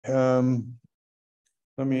Let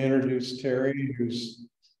me introduce Terry,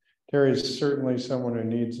 Terry's certainly someone who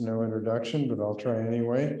needs no introduction, but I'll try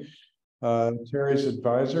anyway. Terry's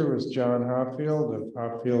advisor was John Hopfield of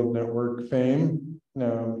Hopfield Network fame.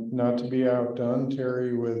 Now, not to be outdone,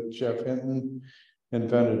 Terry with Jeff Hinton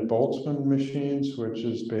invented Boltzmann machines, which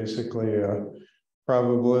is basically a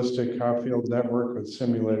probabilistic Hopfield network with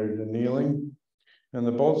simulated annealing. And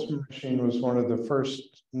the Boltzmann machine was one of the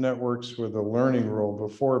first networks with a learning rule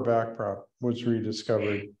before backprop was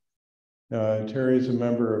rediscovered. Terry's a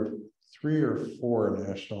member of 3 or 4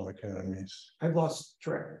 national academies. I've lost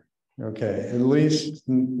track. Okay, at least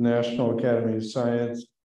National Academy of Science,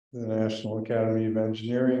 the National Academy of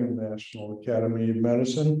Engineering, the National Academy of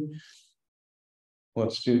Medicine.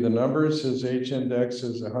 Let's do the numbers. His H index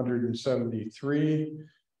is 173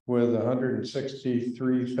 with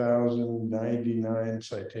 163,099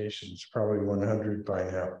 citations, probably 100 by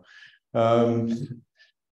now.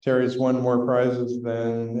 Terry's won more prizes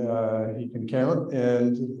than he can count,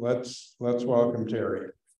 and let's welcome Terry.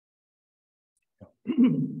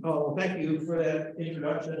 Oh, thank you for that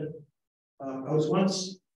introduction. I was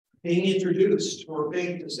once being introduced for a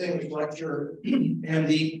big distinguished lecture, and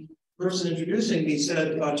the person introducing me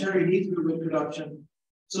said, Terry needs a good introduction.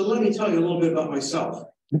 So let me tell you a little bit about myself.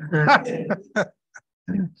 But in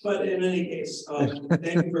any case,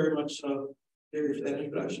 thank you very much, Terry, for that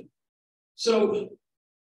introduction. So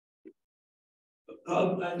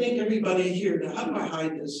I think everybody here, now how do I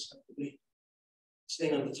hide this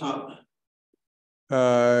thing on the top?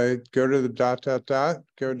 Go to the ...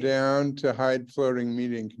 go down to hide floating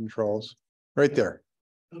meeting controls. Right there.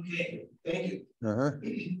 Okay, thank you.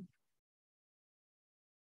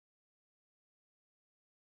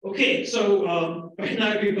 Okay, so right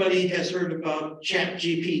now everybody has heard about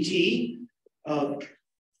GPT.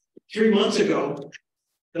 3 months ago,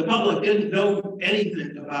 the public didn't know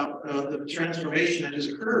anything about the transformation that has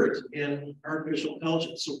occurred in artificial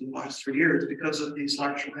intelligence over the last 3 years because of these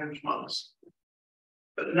large language models.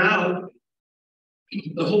 But now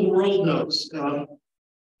the whole world knows. And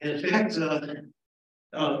in fact, even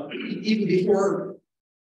before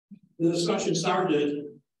the discussion started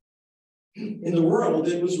in the world,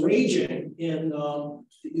 it was raging in the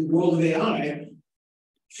world of AI.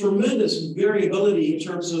 Tremendous variability in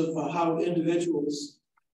terms of how individuals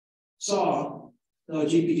saw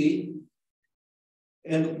GPT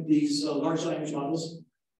and these large language models.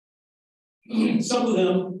 Some of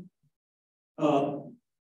them,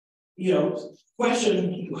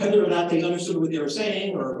 question whether or not they understood what they were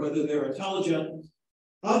saying or whether they're intelligent.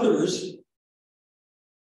 Others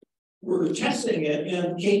were testing it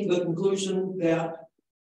and came to the conclusion that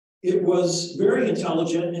it was very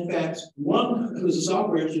intelligent. In fact, one who was a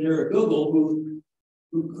software engineer at Google who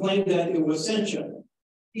claimed that it was sentient,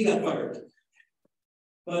 he got fired.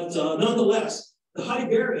 But nonetheless, the high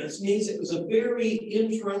variance means it was a very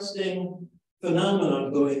interesting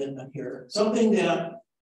phenomenon going on here. Something that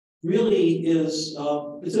really is,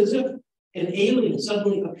 it's as if an alien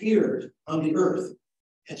suddenly appeared on the earth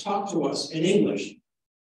and talked to us in English,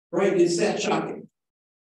 right? It's that shocking.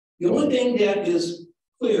 The only thing that is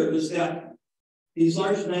clear is that these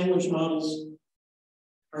large language models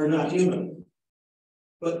are not human.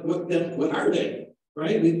 But what are they,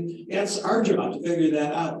 right? That's our job to figure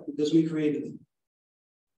that out because we created them.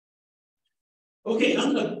 Okay,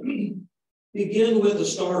 I'm gonna begin with a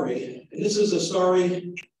story. This is a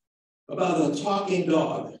story about a talking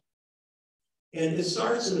dog. And it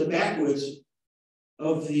starts in the backwoods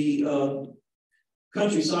of the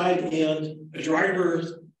countryside, and a driver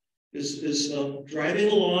is driving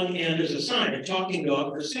along, and there's a sign, a talking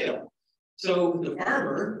dog for sale. So the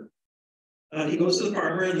farmer, he goes to the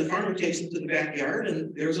farmer, and the farmer takes him to the backyard,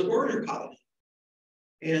 and there's a border collie.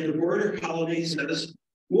 And the border collie says,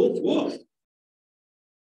 "Woof, woof.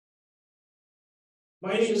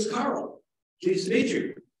 My name is Carl. Pleased to meet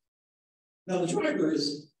you." Now, the driver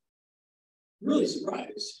is really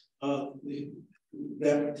surprised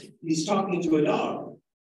that he's talking to a dog.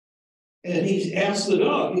 And he asked the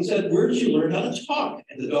dog, he said, "Where did you learn how to talk?"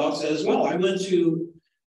 And the dog says, "Well, I went to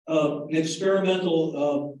an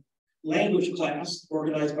experimental language class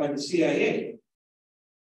organized by the CIA.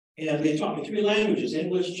 And they taught me 3 languages,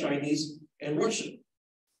 English, Chinese, and Russian."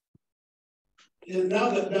 And now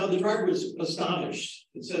the driver is astonished.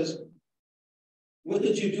 It says, "What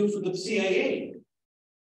did you do for the CIA?"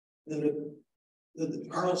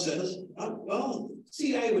 And Carl says, "Well,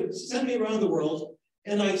 CIA would send me around the world,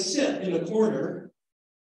 and I sit in a corner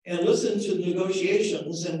and listen to the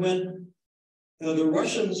negotiations. And when the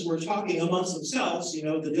Russians were talking amongst themselves,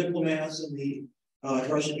 the diplomats and the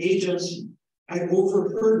Russian agents, I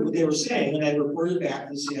overheard what they were saying and I reported back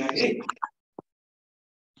to the CIA.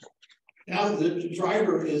 Now the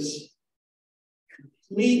driver is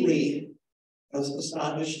completely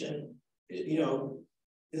astonished and,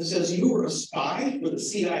 it says, "You were a spy for the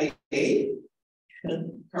CIA?"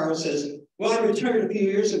 And Carl says, "Well, I retired a few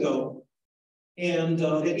years ago and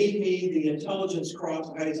they gave me the Intelligence Cross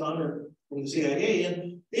I's honor from the CIA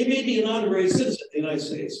and they made me an honorary citizen of the United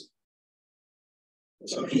States."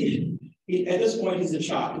 So he at this point, he's in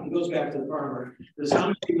shock. And he goes back to the farmer. Says, "How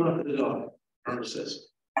much do you want for the dog?" Farmer says,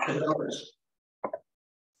 $10.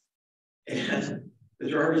 And the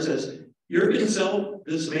driver says, "You're going to sell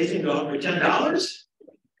this amazing dog for $10?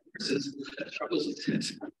 Says,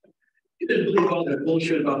 "You didn't believe all that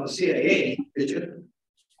bullshit about the CIA, did you?"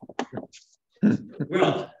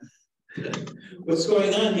 Well, what's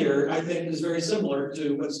going on here, I think, is very similar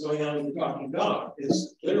to what's going on with the talking dog.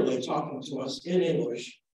 It's literally talking to us in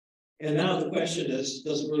English. And now the question is,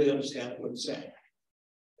 does it really understand what it's saying?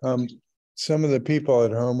 Some of the people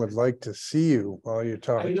at home would like to see you while you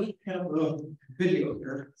talk. I don't have a video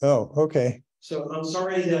here. Oh, okay. So I'm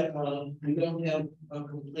sorry that we don't have a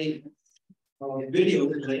complete video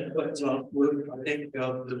link, but I think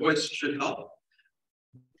the voice should help.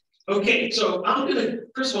 Okay, so I'm going to,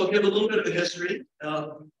 first of all, give a little bit of a history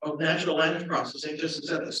of natural language processing, just to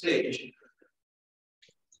set the stage.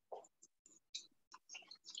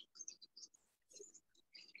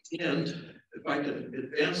 And if I can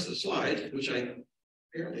advance the slide, which I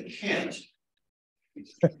apparently can't.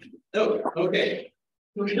 Oh, okay.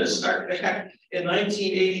 We're going to start back in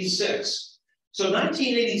 1986. So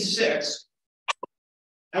 1986,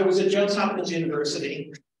 I was at Johns Hopkins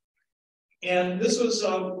University. And this was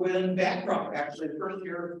when Backdrop, actually, the first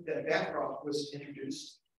year that Backdrop was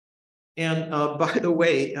introduced. And by the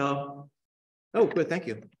way, oh, good, thank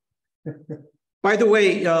you. By the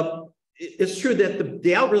way, it's true that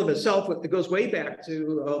the algorithm itself, it goes way back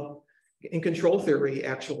to, in control theory,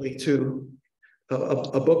 actually, to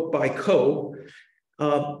a book by Coe.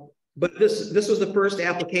 But this was the first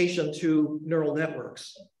application to neural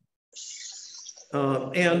networks.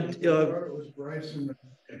 It was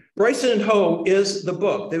Bryson and Ho is the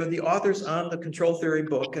book. They were the authors on the control theory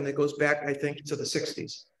book, and it goes back, I think, to the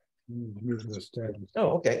 60s.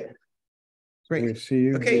 Oh, okay. Great. We see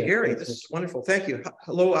you. Okay, Gary, this is wonderful. Thank you.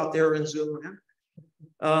 Hello out there in Zoom.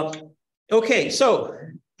 Okay, so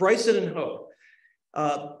Bryson and Ho.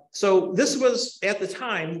 So this was, at the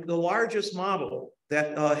time, the largest model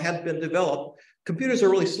that had been developed. Computers are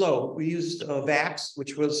really slow. We used VAX,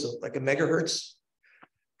 which was like a megahertz,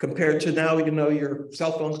 compared to now, your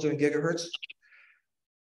cell phone's doing gigahertz.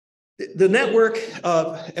 The network,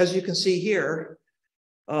 as you can see here,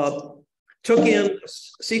 took in a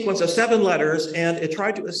sequence of 7 letters and it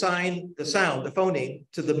tried to assign the sound, the phoneme,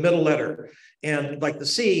 to the middle letter. And like the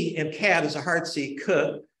C in cat is a hard C,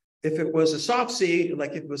 k. If it was a soft C,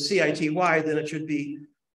 like if it was C-I-T-Y, then it should be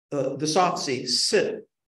the soft C, sit.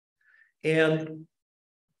 And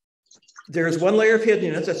there's one layer of hidden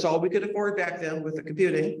units. That's all we could afford back then with the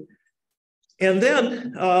computing. And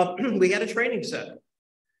then we had a training set.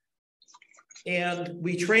 And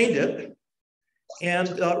we trained it.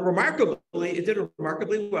 And remarkably, it did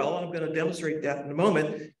remarkably well. I'm going to demonstrate that in a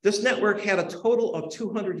moment. This network had a total of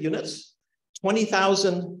 200 units,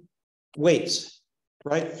 20,000 weights,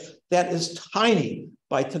 right? That is tiny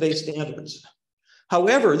by today's standards.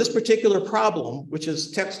 However, this particular problem, which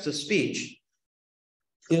is text to speech,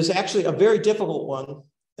 is actually a very difficult one.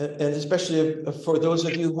 And especially for those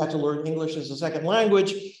of you who have to learn English as a second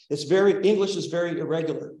language, English is very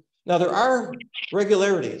irregular. Now, there are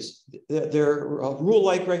regularities. There are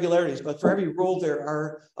rule-like regularities, but for every rule, there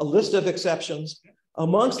are a list of exceptions.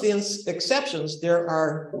 Amongst the exceptions, there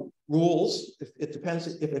are rules. It depends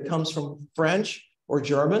if it comes from French or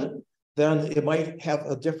German, then it might have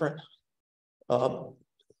a different,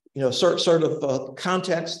 sort of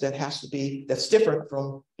context that's different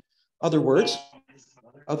from other words,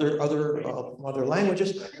 other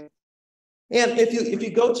languages. And if you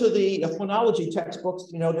go to the phonology textbooks,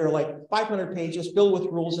 they're like 500 pages filled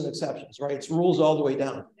with rules and exceptions, right? It's rules all the way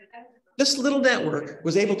down. This little network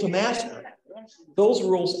was able to master those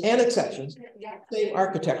rules and exceptions, same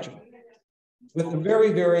architecture, with a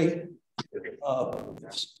very, very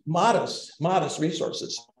modest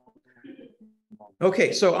resources.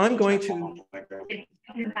 Okay, so I'm going to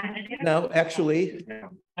now actually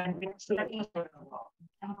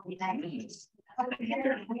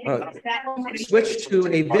switch to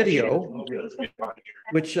a video,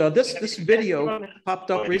 which this video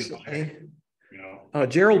popped up recently.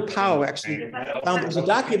 Gerald Powell actually found there's a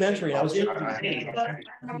documentary. I was in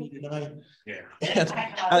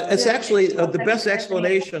it's actually the best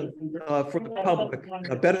explanation for the public,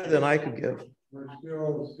 better than I could give. We're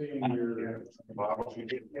still seeing your.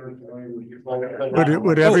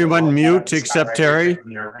 Would everyone mute except Terry?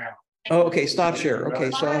 Oh, okay, stop share. Okay,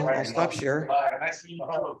 so I'll stop share.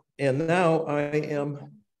 And now I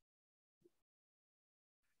am.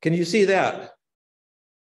 Can you see that?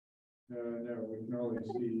 No, we can only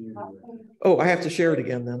see you. Oh, I have to share it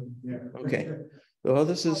again then. Yeah. Okay. Well,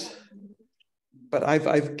 this is, but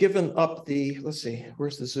I've given up the, let's see,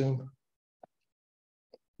 where's the Zoom?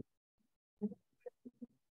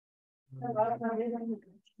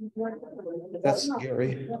 That's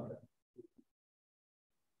scary.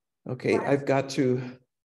 Okay, I've got to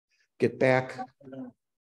get back.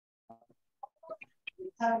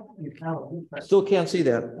 Still can't see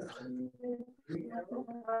that.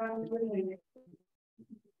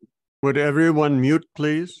 Would everyone mute,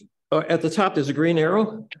 please? At the top, there's a green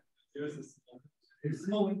arrow.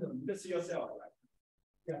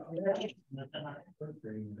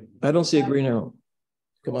 I don't see a green arrow.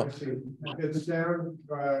 Come up. It's down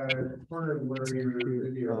by corner where your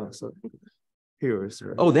video. Here is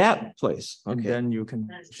right. Oh, that place. And Okay. then you can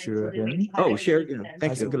share again. Oh, share again. I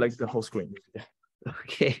Thank you. think like the whole screen.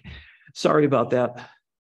 Okay. Sorry about that.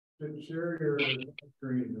 Share your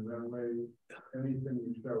screen and that way anything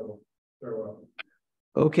you show up.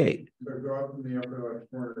 Okay. So go up in the upper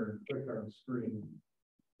left corner and click on screen.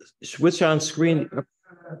 Switch on screen.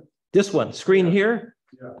 This one, screen here.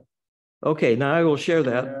 Yeah. Okay, now I will share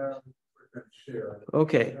that. Yeah, click on share.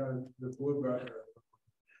 Okay. The blue button.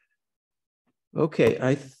 Okay,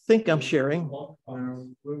 I think I'm sharing. Blue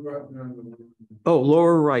button on the. Oh,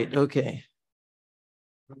 lower right. Okay.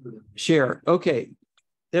 Share. Okay.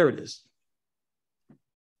 There it is.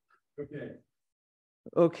 Okay.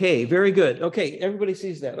 Okay, very good. Okay, everybody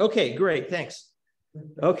sees that. Okay, great. Thanks.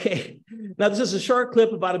 Okay. Now, this is a short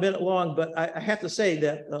clip, about a minute long, but I have to say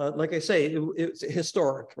that, like I say, it's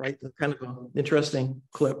historic, right? Kind of an interesting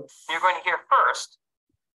clip. You're going to hear first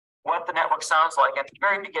what the network sounds like at the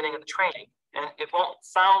very beginning of the training. And it won't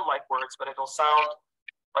sound like words, but it'll sound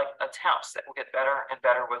like attempts that will get better and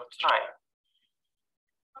better with time.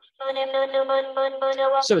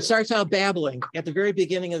 So it starts out babbling at the very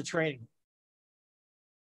beginning of the training.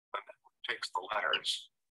 Takes the letters,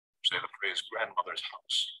 say the phrase grandmother's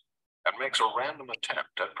house, and makes a random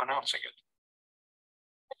attempt at pronouncing it.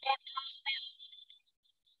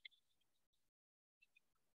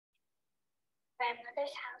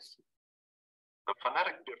 Grandmother's house. The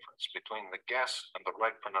phonetic difference between the guess and the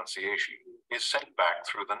right pronunciation is sent back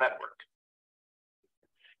through the network.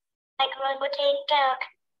 Like one would take dog.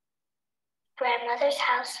 Grandmother's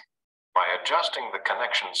house. By adjusting the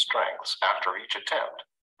connection strengths after each attempt,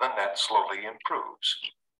 the net slowly improves.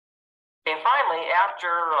 And finally, after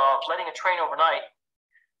letting it train overnight,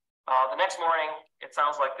 the next morning, it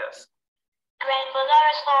sounds like this.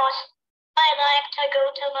 Grandmother's house. I like to go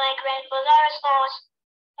to my grandmother's house.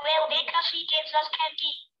 Well, because she gives us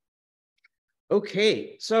candy.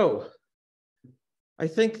 Okay, so I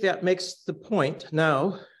think that makes the point.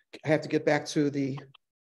 Now I have to get back to the.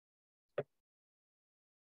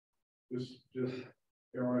 Just go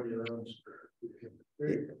on your own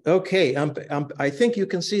screen. Okay, I think you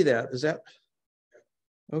can see that. Is that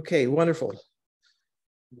okay? Wonderful.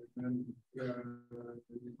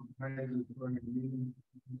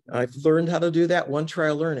 I've learned how to do that. One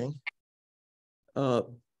trial learning.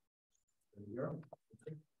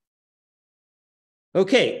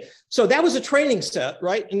 Okay, so that was a training set,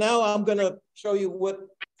 right? And now I'm going to show you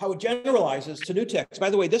how it generalizes to new text. By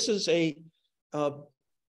the way, this is a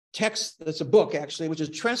text that's a book actually, which is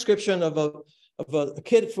a transcription of a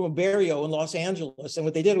kid from a barrio in Los Angeles. And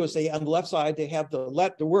what they did was on the left side they have the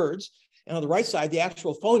words, and on the right side the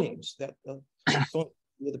actual phonemes that the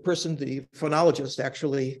phonologist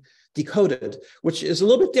actually decoded, which is a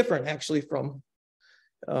little bit different actually from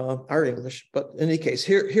our English. But in any case,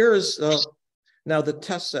 here is now the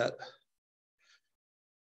test set.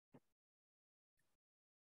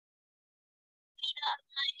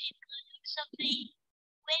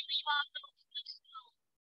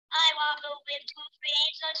 I walk home with 2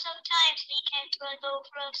 friends, and sometimes we can't go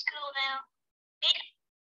from school now.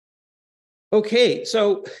 Okay,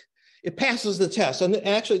 so it passes the test. And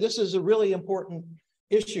actually, this is a really important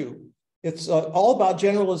issue. It's all about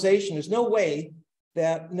generalization. There's no way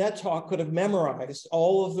that NetTalk could have memorized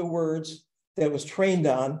all of the words that it was trained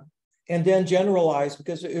on and then generalize,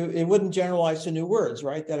 because it wouldn't generalize to new words,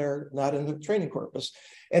 right, that are not in the training corpus.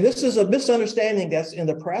 And this is a misunderstanding that's in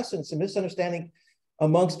the press, and it's a misunderstanding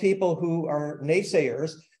amongst people who are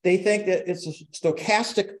naysayers. They think that it's a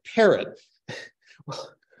stochastic parrot.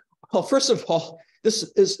 Well, first of all,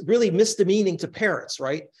 this is really misdemeaning to parrots,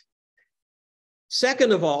 right?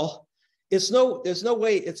 Second of all, there's no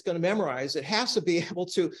way it's going to memorize. It has to be able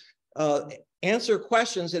to answer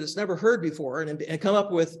questions that it's never heard before and come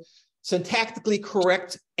up with syntactically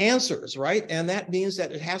correct answers, right? And that means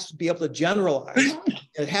that it has to be able to generalize.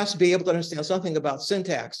 It has to be able to understand something about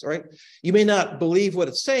syntax, right? You may not believe what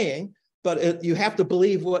it's saying, but you have to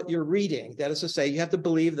believe what you're reading. That is to say, you have to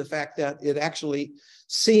believe the fact that it actually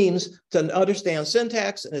seems to understand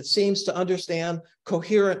syntax, and it seems to understand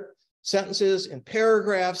coherent sentences and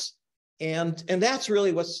paragraphs. And that's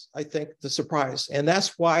really what's, I think, the surprise. And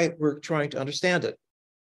that's why we're trying to understand it.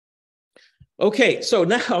 Okay, so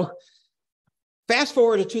now, fast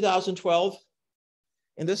forward to 2012.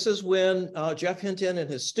 And this is when Jeff Hinton and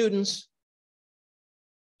his students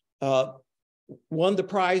won the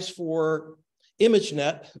prize for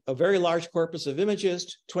ImageNet, a very large corpus of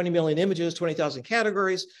images, 20 million images, 20,000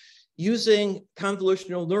 categories, using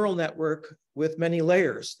convolutional neural network with many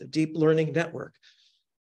layers, the deep learning network.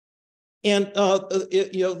 And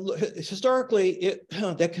historically,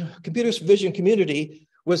 the computer vision community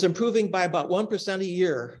was improving by about 1% a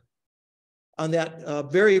year on that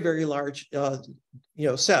very, very large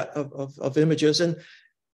set of images. And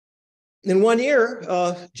in 1 year,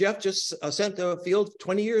 Jeff just sent the field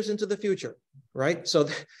 20 years into the future, right? So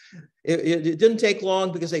it didn't take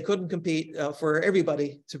long because they couldn't compete for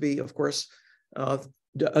everybody to be, of course,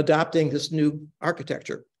 adopting this new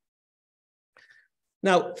architecture.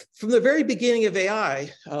 Now, from the very beginning of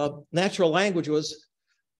AI, natural language was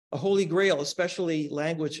a holy grail, especially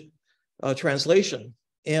language translation.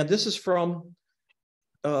 And this is from,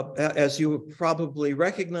 as you probably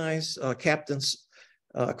recognize, Captain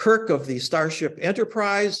Kirk of the Starship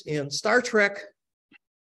Enterprise in Star Trek.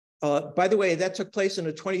 By the way, that took place in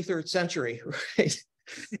the 23rd century, right?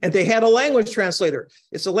 And they had a language translator.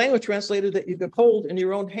 It's a language translator that you can hold in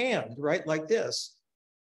your own hand, right? Like this.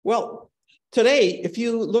 Well, today, if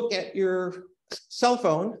you look at your cell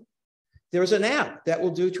phone, there's an app that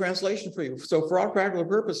will do translation for you. So for all practical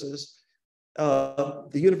purposes, the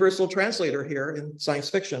universal translator here in science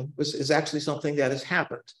fiction is actually something that has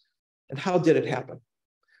happened. And how did it happen?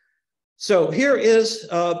 So here is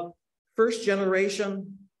first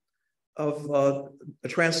generation of a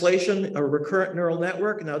translation, a recurrent neural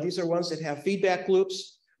network. Now, these are ones that have feedback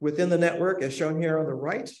loops within the network, as shown here on the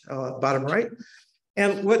right, bottom right.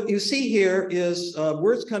 And what you see here is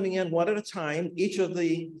words coming in one at a time. Each of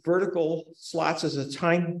the vertical slots is a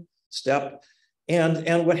time step.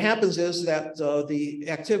 And what happens is that the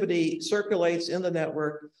activity circulates in the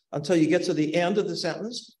network until you get to the end of the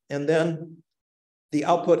sentence, and then the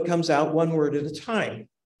output comes out one word at a time.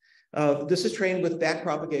 This is trained with back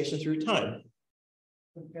propagation through time.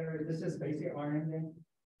 This is basically RNN?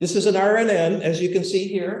 This is an RNN, as you can see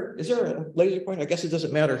here. Is there a laser point? I guess it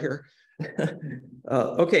doesn't matter here.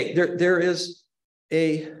 Okay, there is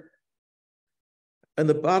a, in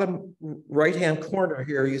the bottom right-hand corner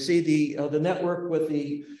here, you see the network with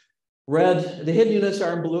the red, the hidden units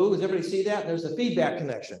are in blue. Does everybody see that? There's a feedback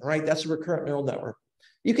connection, right? That's a recurrent neural network.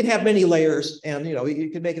 You can have many layers and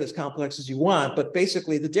you can make it as complex as you want, but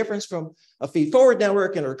basically the difference from a feed-forward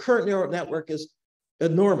network and a recurrent neural network is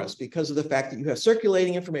enormous because of the fact that you have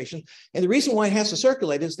circulating information. And the reason why it has to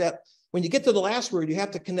circulate is that when you get to the last word, you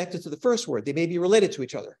have to connect it to the first word. They may be related to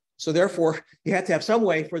each other. So therefore, you have to have some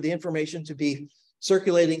way for the information to be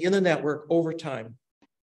circulating in the network over time.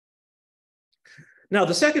 Now,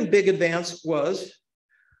 the second big advance was,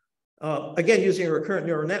 again, using recurrent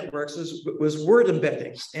neural networks, was word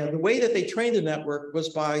embeddings. And the way that they trained the network was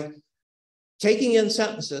by taking in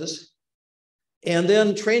sentences and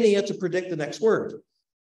then training it to predict the next word.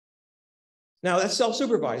 Now, that's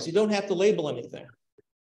self-supervised. You don't have to label anything.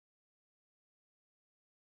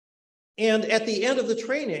 And at the end of the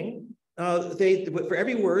training, for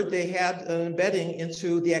every word, they had an embedding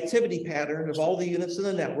into the activity pattern of all the units in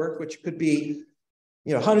the network, which could be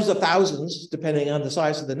hundreds of thousands, depending on the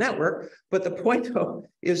size of the network. But the point, though,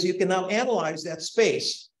 is you can now analyze that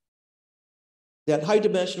space, that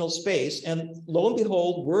high-dimensional space, and lo and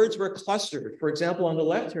behold, words were clustered. For example, on the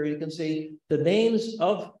left here, you can see the names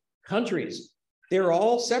of countries. They're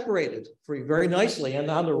all separated very nicely.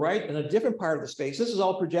 And on the right, in a different part of the space, this is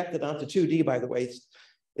all projected onto 2D, by the way.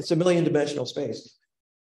 It's a million-dimensional space,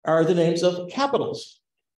 are the names of capitals.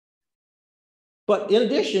 But in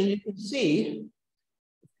addition, you can see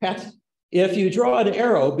that if you draw an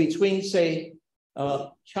arrow between, say,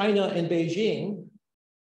 China and Beijing,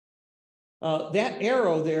 that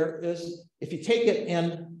arrow there is, if you take it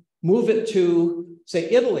and move it to, say,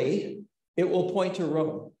 Italy, it will point to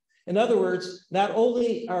Rome. In other words, not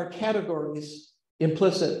only are categories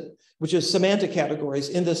implicit, which is semantic categories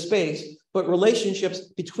in the space, but relationships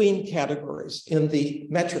between categories in the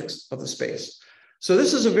metrics of the space. So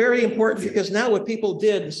this is a very important, because now what people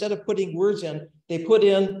did, instead of putting words in, they put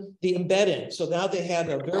in the embedding. So now they had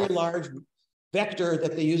a very large vector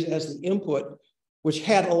that they use as the input, which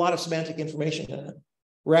had a lot of semantic information in it,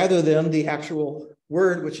 rather than the actual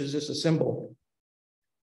word, which is just a symbol.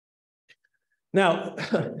 Now,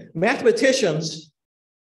 mathematicians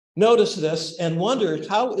noticed this and wondered,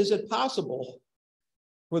 how is it possible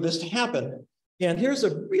for this to happen? And here's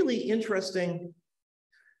a really interesting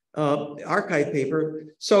archive paper.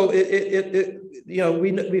 So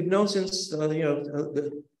we've known since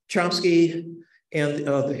the Chomsky and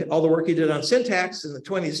all the work he did on syntax in the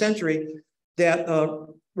 20th century that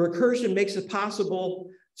recursion makes it possible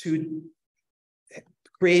to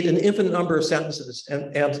create an infinite number of sentences,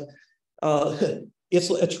 and it's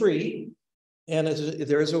a tree, and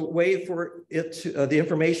there is a way for it to, the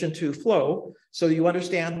information to flow, so you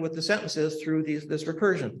understand what the sentence is through this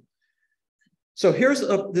recursion. So here's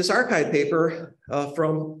this archive paper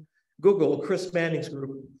from Google, Chris Manning's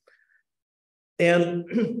group. And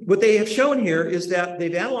what they have shown here is that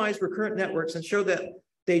they've analyzed recurrent networks and show that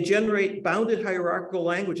they generate bounded hierarchical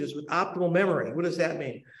languages with optimal memory. What does that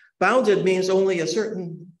mean? Bounded means only a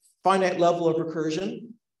certain finite level of recursion.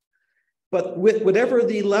 But with whatever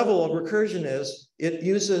the level of recursion is, it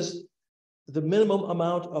uses the minimum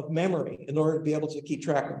amount of memory in order to be able to keep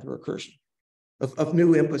track of the recursion of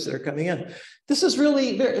new inputs that are coming in. This is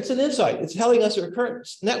really, it's an insight. It's telling us that recurrent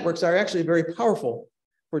networks are actually very powerful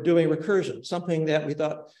for doing recursion, something that we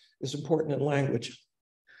thought is important in language.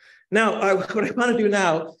 Now, what I want to do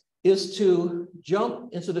now is to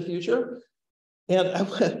jump into the future. And I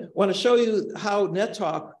want to show you how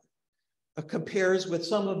NetTalk compares with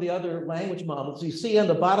some of the other language models. You see on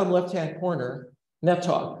the bottom left-hand corner,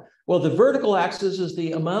 NetTalk. Well, the vertical axis is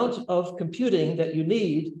the amount of computing that you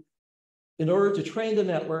need in order to train the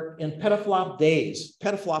network in petaflop days.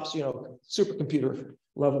 Petaflops, supercomputer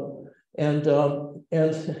level. And on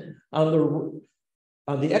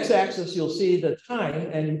the x-axis, you'll see the time,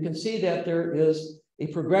 and you can see that there is a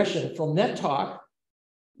progression from NetTalk,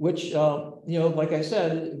 which, like I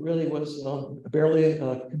said, it really was barely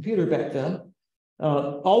a computer back then,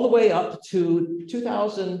 all the way up to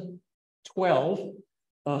 2012,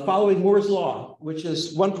 following Moore's Law, which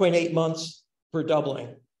is 1.8 months per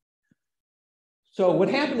doubling. So what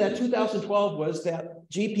happened at 2012 was that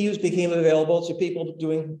GPUs became available to people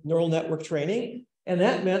doing neural network training. And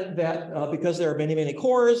that meant that because there are many, many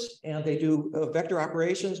cores and they do vector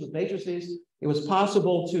operations with matrices, it was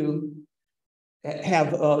possible to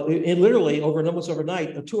have, literally almost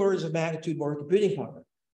overnight, 2 orders of magnitude more computing power.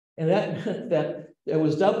 And that meant that it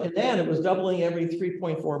was doubling every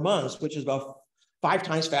 3.4 months, which is about 5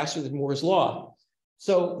 times faster than Moore's Law.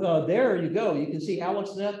 So there you go. You can see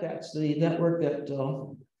AlexNet. That's the network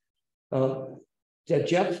that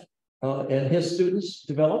Jeff and his students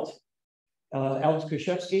developed, Alex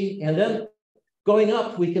Krizhevsky. And then going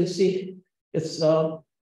up, we can see it's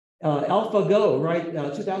AlphaGo, right?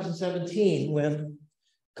 2017, when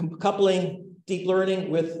coupling deep learning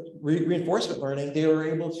with reinforcement learning, they were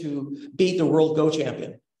able to beat the world Go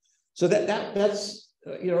champion. So that's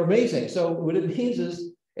amazing. So what it means is,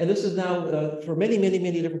 and this is now for many, many,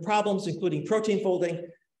 many different problems, including protein folding,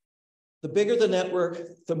 the bigger the network,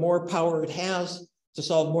 the more power it has to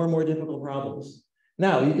solve more and more difficult problems.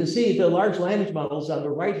 Now, you can see the large language models on the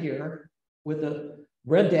right here with the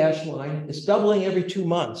red dashed line is doubling every 2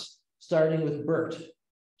 months, starting with BERT.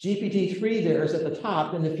 GPT-3 there is at the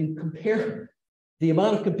top, and if you compare the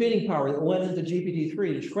amount of computing power that went into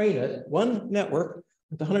GPT-3 to train it, one network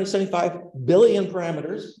with 175 billion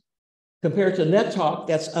parameters, compared to NetTalk,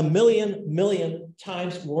 that's a million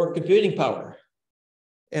times more computing power.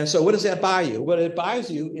 And so what does that buy you? What it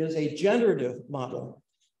buys you is a generative model.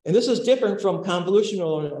 And this is different from convolutional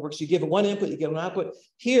neural networks. You give it one input, you get an output.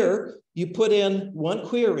 Here, you put in one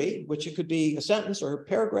query, which it could be a sentence or a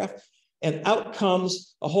paragraph, and out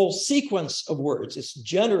comes a whole sequence of words. It's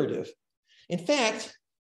generative. In fact,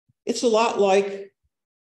 it's a lot like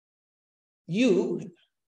you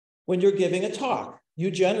when you're giving a talk. You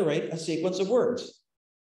generate a sequence of words,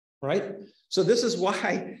 right? So this is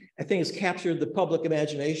why I think it's captured the public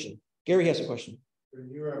imagination. Gary has a question.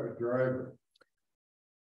 You have a driver.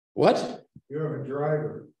 What? You have a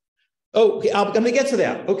driver. Oh, okay, I'm going to get to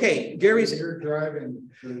that. Okay, Gary's. You're driving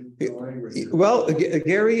the language. Well,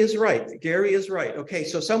 Gary is right. Gary is right. Okay,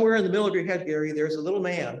 so somewhere in the middle of your head, Gary, there's a little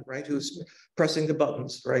man, right, who's pressing the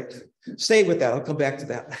buttons, right? Stay with that. I'll come back to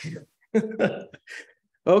that.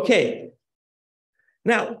 Okay.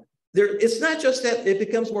 Now, it's not just that it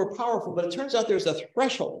becomes more powerful, but it turns out there's a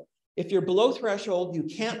threshold. If you're below threshold, you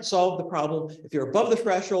can't solve the problem. If you're above the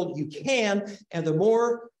threshold, you can. And the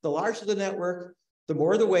larger the network, the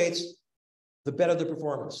more the weights, the better the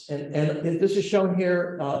performance. And this is shown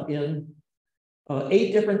here in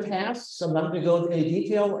 8 different tasks. I'm not going to go into any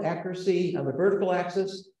detail. Accuracy on the vertical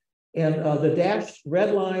axis. And the dashed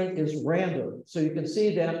red line is random. So you can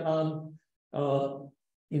see that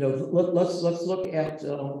let's look at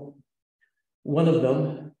one of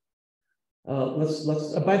them.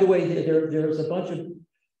 By the way, there's a bunch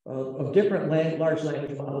of different large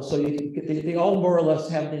language models. So they all more or less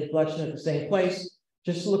have the inflection at the same place.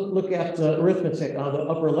 Just look at arithmetic on the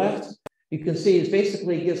upper left. You can see it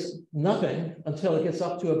basically gets nothing until it gets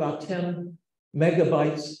up to about 10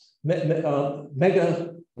 megabytes,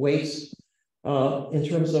 mega weights in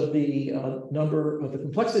terms of the number of the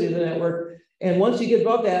complexity of the network. And once you get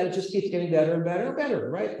above that, it just keeps getting better and better and better,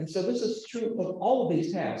 right? And so this is true of all of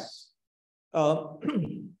these tasks.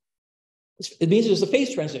 It means there's a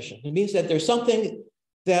phase transition. It means that there's something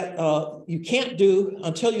that you can't do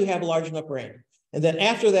until you have a large enough brain. And then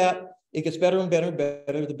after that, it gets better and better and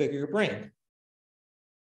better the bigger your brain.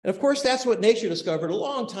 And of course, that's what nature discovered a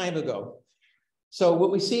long time ago. So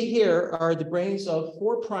what we see here are the brains of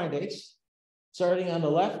 4 primates, starting on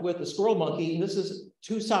the left with the squirrel monkey. And this is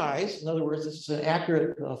 2 size. In other words, this is an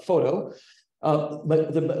accurate photo.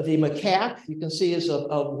 The macaque, you can see, is a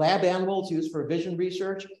lab animal. It's used for vision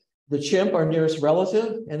research. The chimp, our nearest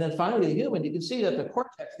relative. And then finally, the human. You can see that the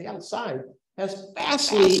cortex, the outside, has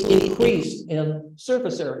vastly increased in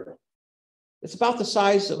surface area. It's about the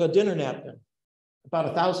size of a dinner napkin, about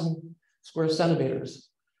 1,000 square centimeters.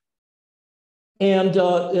 And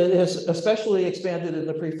it has especially expanded in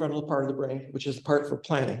the prefrontal part of the brain, which is the part for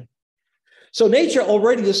planning. So nature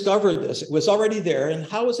already discovered this. It was already there. And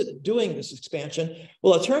how is it doing this expansion?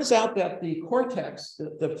 Well, it turns out that the cortex,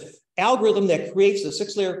 the algorithm that creates the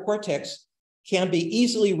 6-layer cortex, can be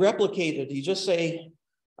easily replicated. You just say,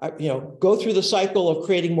 go through the cycle of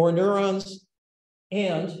creating more neurons,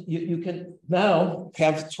 and you can now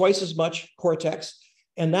have twice as much cortex,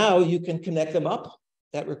 and now you can connect them up.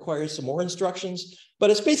 That requires some more instructions, but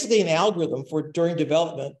it's basically an algorithm for during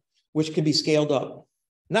development, which can be scaled up.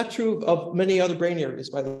 Not true of many other brain areas,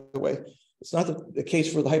 by the way. It's not the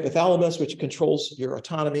case for the hypothalamus, which controls your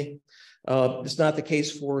autonomy. It's not the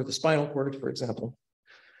case for the spinal cord, for example.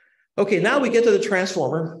 Okay, now we get to the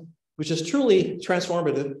transformer, which is truly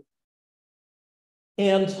transformative.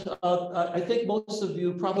 And I think most of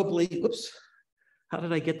you probably, oops, how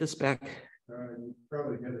did I get this back? You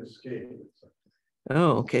probably hit escape.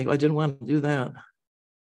 Oh, okay, I didn't want to do that.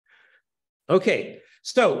 Okay,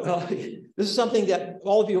 so this is something that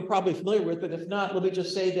all of you are probably familiar with, but if not, let me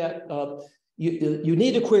just say that you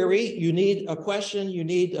need a query, you need a question, you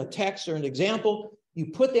need a text or an example.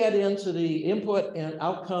 You put that into the input and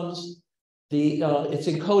out comes it's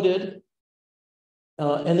encoded,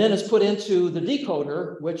 and then it's put into the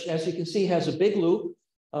decoder, which, as you can see, has a big loop.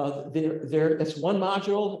 It's one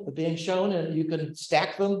module being shown, and you can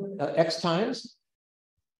stack them X times.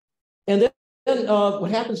 And then what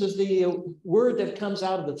happens is the word that comes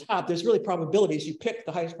out of the top, there's really probabilities. You pick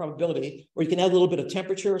the highest probability, or you can add a little bit of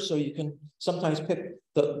temperature. So you can sometimes pick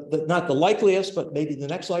not the likeliest, but maybe the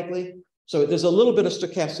next likely. So there's a little bit of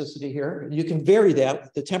stochasticity here. You can vary that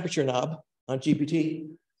with the temperature knob on GPT.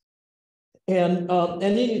 And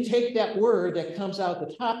then you take that word that comes out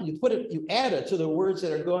the top, and you add it to the words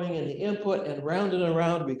that are going in the input, and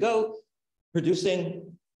around we go,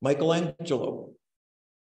 producing Michelangelo.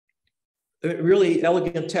 Really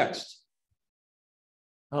elegant text.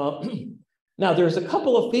 Now, there's a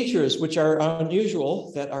couple of features which are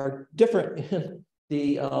unusual that are different in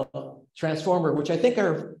the transformer, which I think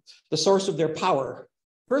are the source of their power.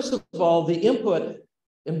 First of all, the input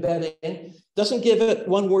embedding doesn't give it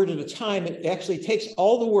one word at a time. It actually takes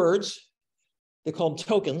all the words, they call them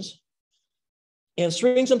tokens, and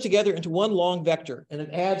strings them together into one long vector. And it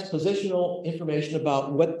adds positional information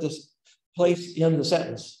about what this place in the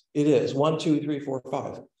sentence it is, 1, 2, 3, 4,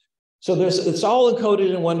 5. So it's all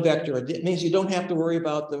encoded in one vector. It means you don't have to worry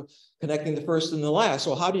about connecting the first and the last.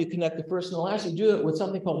 So how do you connect the first and the last? You do it with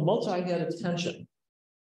something called multi-head attention.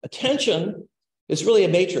 Attention is really a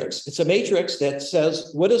matrix. It's a matrix that says,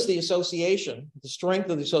 what is the association, the strength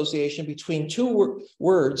of the association between 2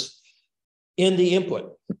 words in the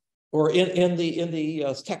input or in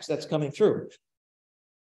the text that's coming through.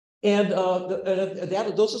 And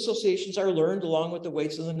those associations are learned along with the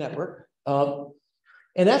weights of the network.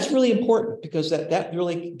 And that's really important because that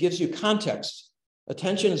really gives you context.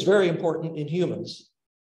 Attention is very important in humans.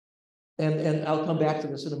 And I'll come back to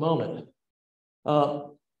this in a moment.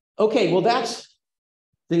 Okay, well, that's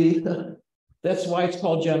why it's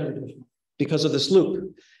called generative, because of this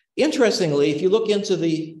loop. Interestingly, if you look into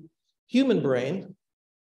the human brain,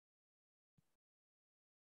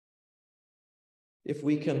 if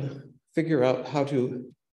we can figure out how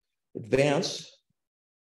to advance,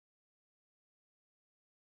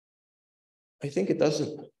 I think it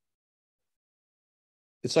doesn't.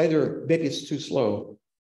 It's either, maybe it's too slow.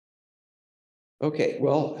 Okay,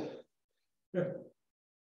 well.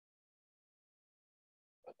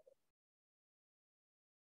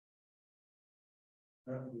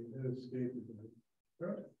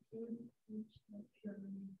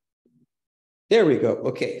 There we go.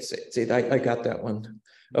 Okay, see, I got that one.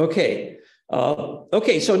 Okay.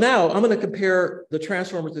 Okay, so now I'm going to compare the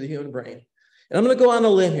transformer to the human brain. And I'm going to go on a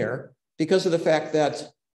limb here because of the fact that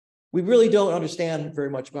we really don't understand very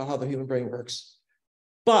much about how the human brain works.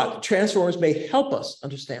 But transformers may help us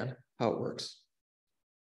understand how it works.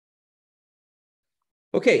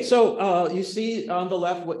 Okay, so you see on the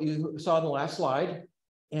left what you saw in the last slide.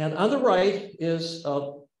 And on the right is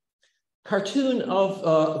a cartoon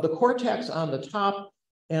of the cortex on the top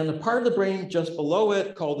and the part of the brain just below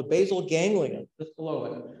it called the basal ganglia, just below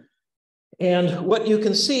it. And what you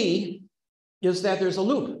can see is that there's a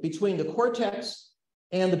loop between the cortex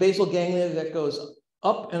and the basal ganglia that goes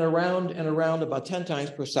up and around about 10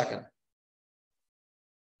 times per second.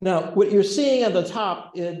 Now, what you're seeing on the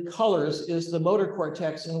top in colors is the motor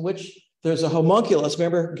cortex, in which there's a homunculus.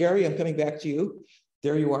 Remember, Gary, I'm coming back to you.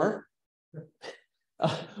 There you are.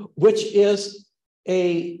 Which is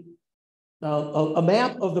a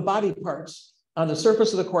map of the body parts on the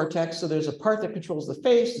surface of the cortex. So there's a part that controls the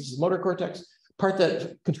face, this is the motor cortex, part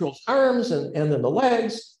that controls arms and then the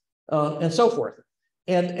legs, and so forth.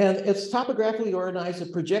 And it's topographically organized.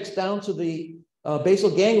 It projects down to the basal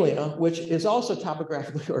ganglia, which is also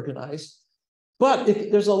topographically organized. But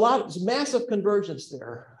there's massive convergence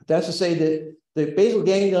there. That's to say that the basal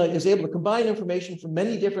ganglia is able to combine information from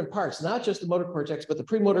many different parts, not just the motor cortex, but the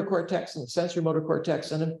premotor cortex and the sensory motor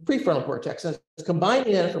cortex and the prefrontal cortex. And it's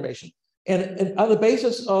combining that information. And on the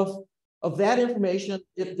basis of that information,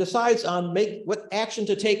 it decides on what action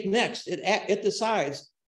to take next. It decides,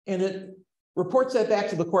 and it reports that back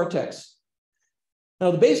to the cortex.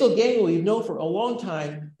 Now, the basal ganglia, we've known for a long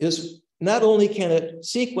time, is not only can it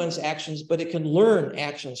sequence actions, but it can learn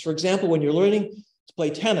actions. For example, when you're learning to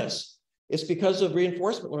play tennis, it's because of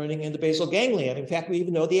reinforcement learning in the basal ganglia. In fact, we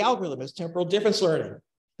even know the algorithm is temporal difference learning.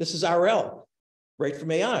 This is RL, right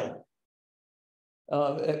from AI.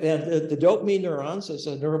 And the dopamine neurons, as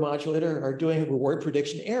a neuromodulator, are doing reward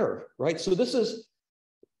prediction error, right? So this is,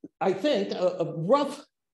 I think,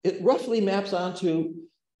 it roughly maps onto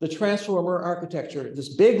the transformer architecture,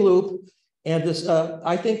 this big loop. And this,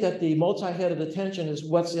 I think that the multi-headed attention is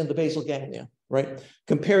what's in the basal ganglia, right?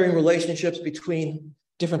 Comparing relationships between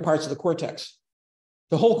different parts of the cortex,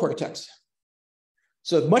 the whole cortex.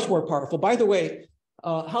 So much more powerful. By the way,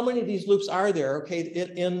 how many of these loops are there? Okay,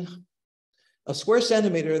 in a square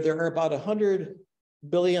centimeter, there are about 100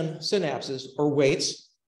 billion synapses or weights,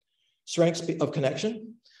 strengths of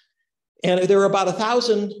connection. And there are about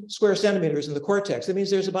 1,000 square centimeters in the cortex. That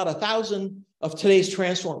means there's about 1,000 of today's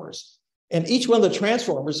transformers. And each one of the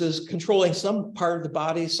transformers is controlling some part of the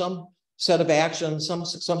body, some set of actions, some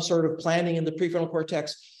sort of planning in the prefrontal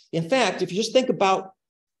cortex. In fact, if you just think about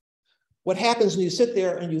what happens when you sit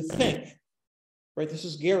there and you think, right? This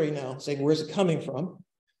is Gary now saying, where's it coming from?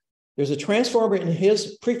 There's a transformer in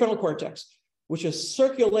his prefrontal cortex, which is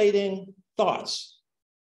circulating thoughts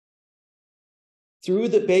through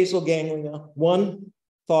the basal ganglia, one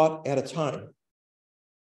thought at a time.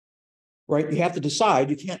 Right? You have to decide.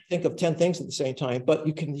 You can't think of 10 things at the same time, but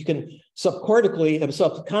you can subcortically and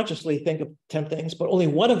subconsciously think of 10 things, but only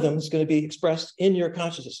one of them is going to be expressed in your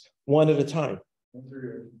consciousness, one at a time.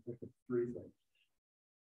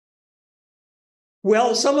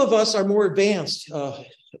 Well, some of us are more advanced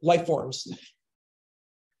life forms.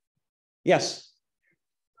 Yes.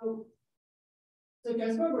 So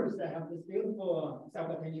transformers that have this beautiful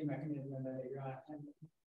self-attention mechanism that you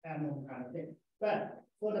animal kind of thing, but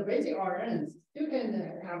for the basic RNNs, you can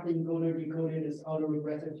have the encoder decoder this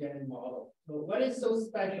autoregressive genetic model. So what is so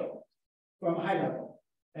special from high level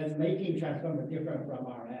as making transformer different from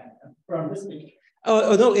RNN, from this picture?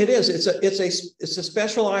 Oh no, it is. It's a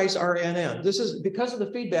specialized RNN. This is because of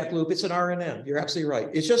the feedback loop. It's an RNN. You're absolutely right.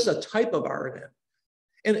 It's just a type of RNN.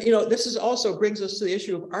 And this is also brings us to the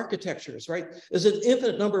issue of architectures, right? There's an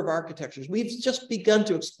infinite number of architectures. We've just begun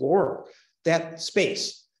to explore that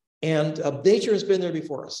space. And nature has been there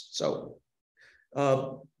before us. So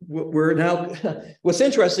we're now, what's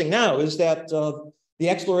interesting now is that the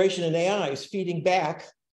exploration in AI is feeding back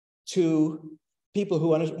to people who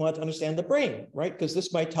want to understand the brain, right? Because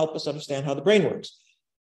this might help us understand how the brain works.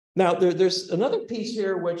 Now, there's another piece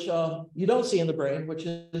here which you don't see in the brain, which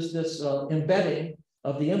is this embedding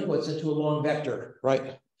of the inputs into a long vector,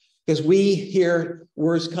 right? Because we hear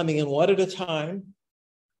words coming in one at a time,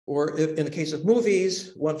 or in the case of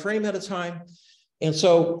movies, one frame at a time. And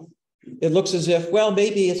so it looks as if, well,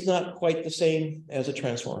 maybe it's not quite the same as a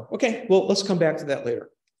transformer. Okay, well, let's come back to that later.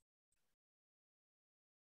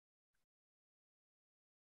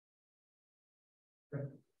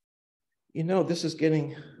 You know, this is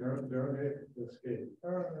getting. Don't hit escape.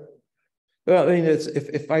 Well, I mean, it's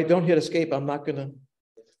if I don't hit escape, I'm not going to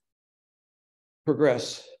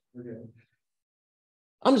progress. Okay.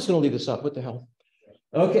 I'm just going to leave this up. What the hell?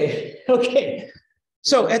 Okay. Okay.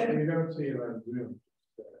 So you don't see it on Zoom.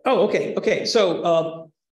 Oh, okay. Okay. So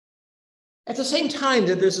at the same time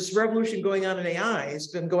that there's this revolution going on in AI, it's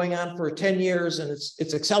been going on for 10 years and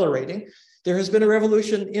it's accelerating. There has been a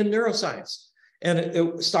revolution in neuroscience. And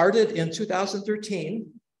it started in 2013.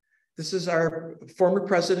 This is our former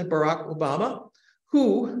president, Barack Obama,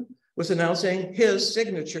 who was announcing his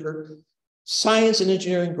signature Science and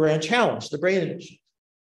Engineering Grand Challenge, the Brain Initiative.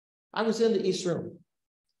 I was in the East Room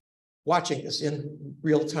watching this in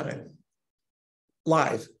real time,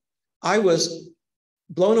 live. I was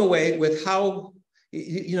blown away with how,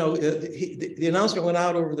 the announcement went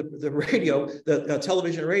out over the radio, the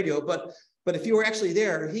television radio, but if you were actually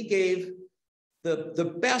there, he gave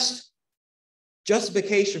the best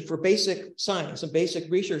justification for basic science and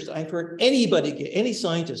basic research I've heard anybody, any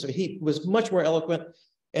scientist. He was much more eloquent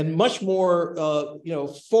and much more,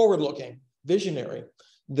 forward-looking, visionary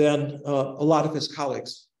than a lot of his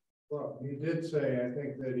colleagues. Well, he did say, I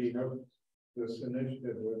think, that he hoped this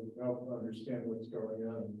initiative would help understand what's going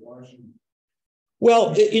on in Washington.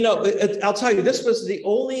 Well, I'll tell you, this was the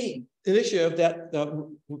only initiative that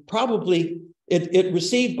probably it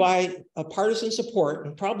received by partisan support,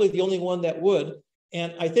 and probably the only one that would.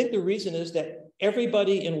 And I think the reason is that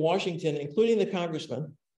everybody in Washington, including the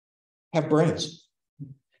congressmen, have brains.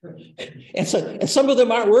 And some of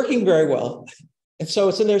them aren't working very well. And so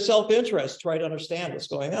it's in their self-interest to try to understand what's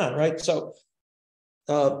going on, right? So,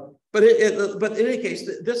 but in any case,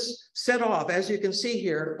 this set off, as you can see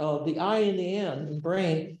here, the I in the N in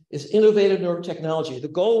brain is innovative neurotechnology. The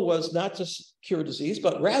goal was not to cure disease,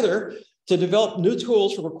 but rather to develop new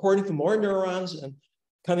tools for recording from more neurons and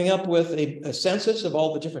coming up with a census of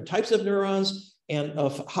all the different types of neurons and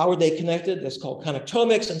of how are they connected. That's called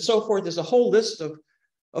connectomics and so forth. There's a whole list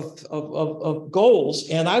of goals.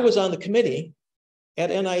 And I was on the committee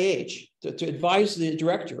at NIH to advise the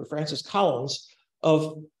director, Francis Collins,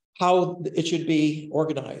 of how it should be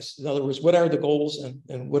organized. In other words, what are the goals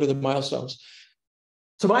and what are the milestones?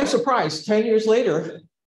 To my surprise, 10 years later,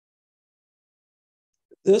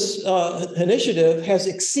 this initiative has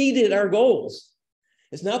exceeded our goals.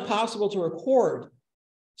 It's now possible to record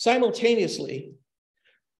simultaneously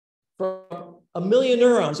from 1 million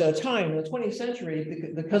neurons at a time in the 20th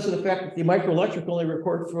century because of the fact that the microelectric only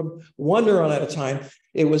record from 1 neuron at a time.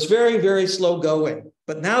 It was very, very slow going.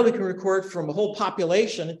 But now we can record from a whole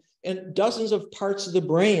population and dozens of parts of the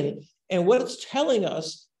brain. And what it's telling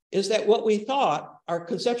us is that what we thought, our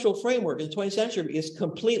conceptual framework in the 20th century, is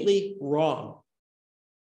completely wrong.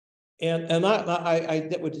 And I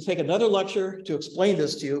would take another lecture to explain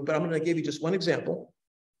this to you, but I'm going to give you just one example.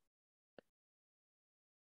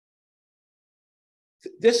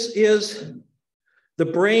 This is the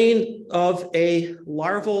brain of a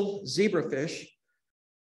larval zebrafish.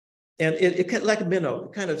 And it like a minnow,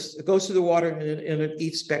 it kind of goes through the water and it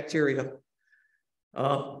eats bacteria.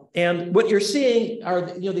 And what you're seeing are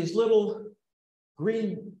these little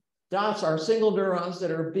green dots are single neurons that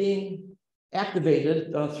are being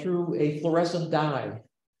activated through a fluorescent dye.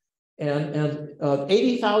 And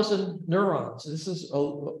 80,000 neurons. This is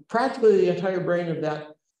practically the entire brain of that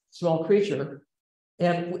small creature.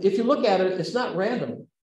 And if you look at it, it's not random.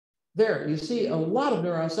 There, you see a lot of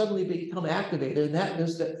neurons suddenly become activated, and that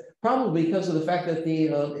is probably because of the fact that the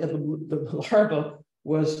larva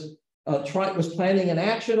was planning an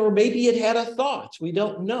action, or maybe it had a thought. We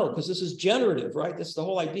don't know, because this is generative, right? That's the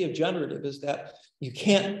whole idea of generative, is that you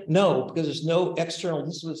can't know because there's no external.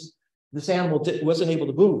 This animal wasn't able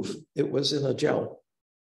to move. It was in a gel.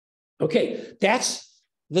 Okay, that's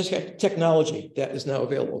this technology that is now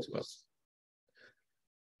available to us.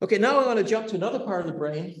 Okay, now I want to jump to another part of the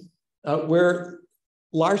brain where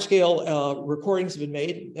large-scale recordings have been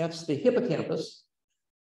made. That's the hippocampus.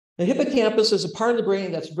 The hippocampus is a part of the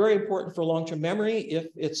brain that's very important for long-term memory. If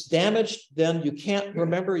it's damaged, then you can't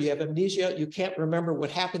remember, you have amnesia, you can't remember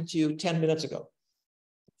what happened to you 10 minutes ago.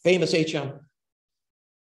 Famous HM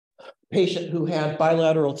patient who had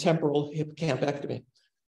bilateral temporal hippocampectomy.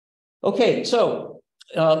 Okay, so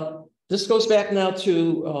this goes back now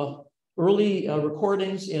to early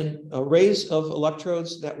recordings in arrays of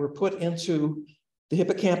electrodes that were put into the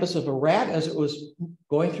hippocampus of a rat as it was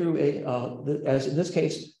going through as in this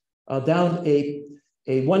case, down a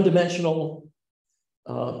one-dimensional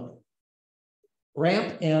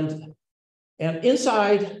ramp, and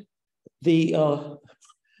inside the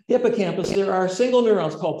hippocampus, there are single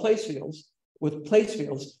neurons called place fields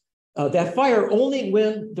that fire only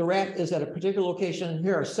when the rat is at a particular location.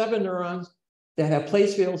 Here are 7 neurons that have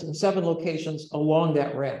place fields in 7 locations along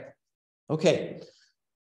that ramp. Okay.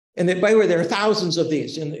 And then, by the way, there are thousands of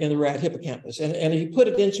these in the rat hippocampus. And if you put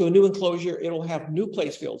it into a new enclosure, it'll have new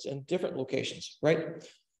place fields in different locations, right?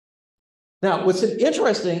 Now, what's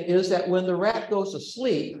interesting is that when the rat goes to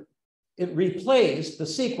sleep, it replays the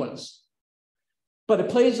sequence, but it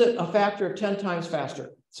plays it a factor of 10 times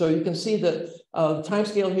faster. So you can see that the time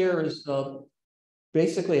scale here is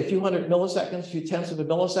basically a few hundred milliseconds, a few tenths of a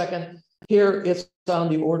millisecond. Here, it's on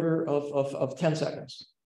the order of 10 seconds.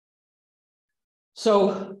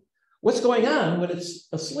 So what's going on when it's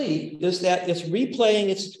asleep is that it's replaying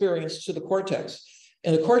its experience to the cortex.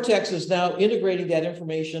 And the cortex is now integrating that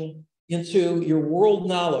information into your world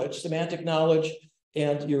knowledge, semantic knowledge,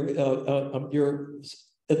 and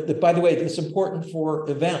by the way, it's important for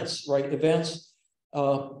events, right? Events,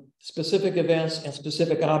 specific events and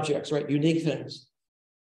specific objects, right? Unique things.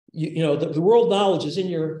 You know, the world knowledge is in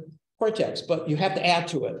your cortex, but you have to add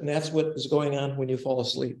to it. And that's what is going on when you fall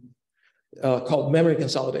asleep. Called memory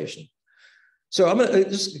consolidation. So I'm going to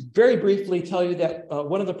just very briefly tell you that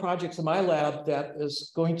one of the projects in my lab that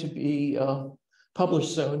is going to be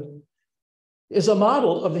published soon is a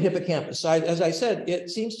model of the hippocampus. As I said, it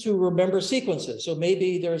seems to remember sequences. So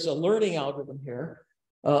maybe there's a learning algorithm here.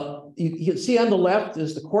 You can see on the left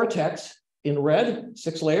is the cortex in red,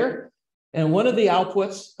 6-layer. And one of the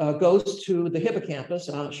outputs goes to the hippocampus,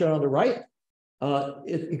 shown on the right.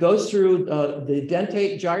 It goes through the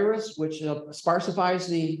dentate gyrus, which sparsifies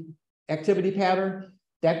the activity pattern.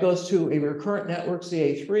 That goes to a recurrent network,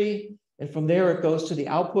 CA3. And from there, it goes to the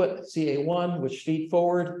output, CA1, which feed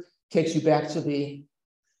forward, takes you back to the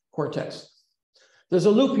cortex. There's a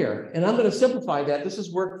loop here, and I'm going to simplify that. This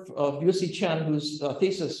is work of Yusi Chen, whose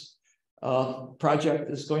thesis project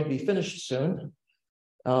is going to be finished soon.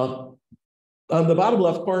 On the bottom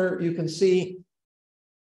left corner, you can see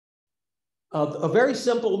a very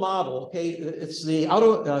simple model. Okay, it's the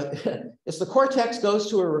it's the cortex goes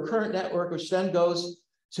to a recurrent network, which then goes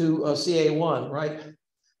to CA1, right?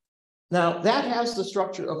 Now that has the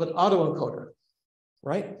structure of an autoencoder,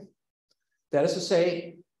 right? That is to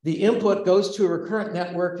say, the input goes to a recurrent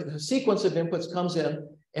network, and a sequence of inputs comes in,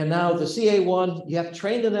 and now the CA1, you have to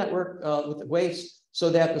train the network with the weights so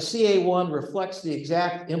that the CA1 reflects the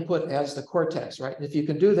exact input as the cortex, right? And if you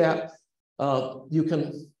can do that, you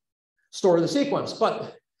can store the sequence,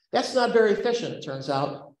 but that's not very efficient, it turns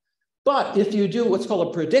out. But if you do what's called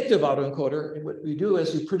a predictive autoencoder, what you do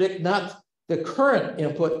is you predict not the current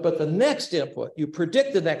input, but the next input. You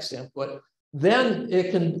predict the next input, then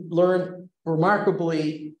it can learn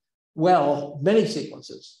remarkably well many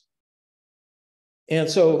sequences. And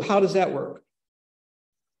so how does that work?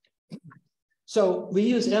 So we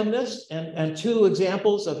use MNIST, and 2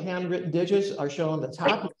 examples of handwritten digits are shown on the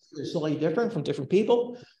top. They're slightly different from different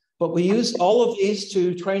people. But we use all of these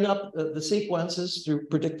to train up the sequences through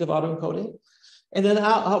predictive autoencoding. And then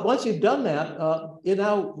once you've done that, it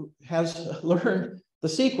now has learned the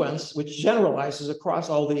sequence, which generalizes across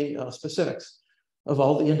all the specifics of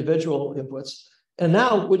all the individual inputs. And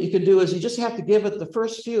now what you can do is you just have to give it the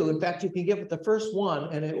first few. In fact, you can give it the first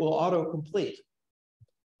one and it will auto-complete,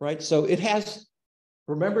 right? So it has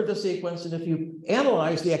remembered the sequence. And if you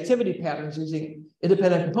analyze the activity patterns using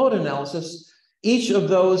independent component analysis, each of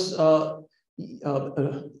those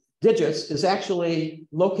digits is actually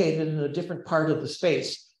located in a different part of the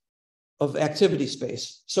space, of activity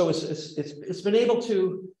space. So it's been able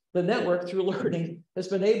to, the network through learning has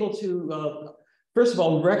been able to, first of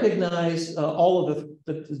all, recognize all of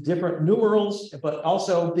the different numerals, but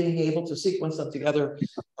also being able to sequence them together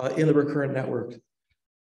in the recurrent network.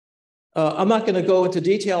 I'm not going to go into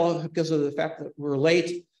detail because of the fact that we're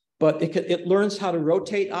late, but it learns how to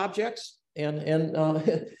rotate objects. And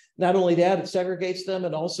not only that, it segregates them,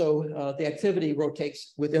 and also the activity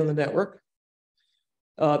rotates within the network.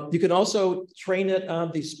 You can also train it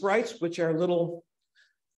on the sprites, which are little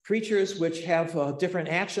creatures which have different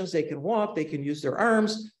actions. They can walk, they can use their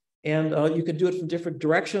arms, and you can do it from different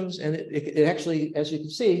directions. And it actually, as you can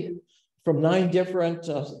see, from 9 different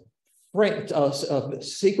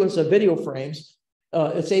sequence of video frames,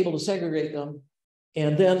 it's able to segregate them.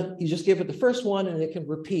 And then you just give it the first one and it can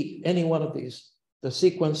repeat any one of these, the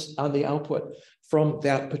sequence on the output from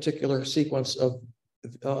that particular sequence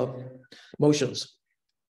of motions.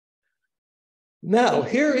 Now,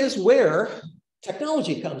 here is where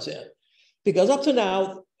technology comes in, because up to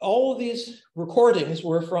now, all of these recordings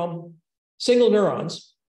were from single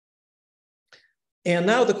neurons. And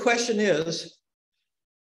now the question is,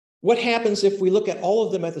 what happens if we look at all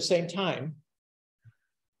of them at the same time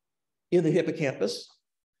in the hippocampus?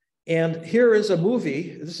 And here is a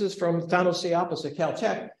movie. This is from Thanos Siapas at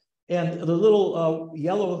Caltech. And the little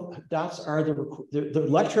yellow dots are the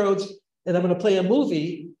electrodes. And I'm going to play a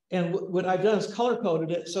movie. And what I've done is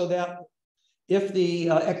color-coded it so that if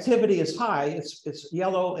the activity is high, it's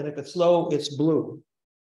yellow. And if it's low, it's blue.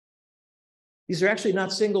 These are actually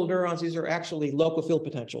not single neurons. These are actually local field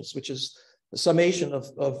potentials, which is the summation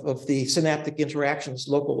of the synaptic interactions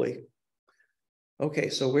locally. Okay,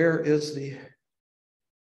 so where is the,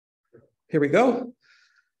 here we go.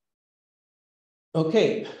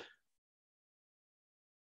 Okay.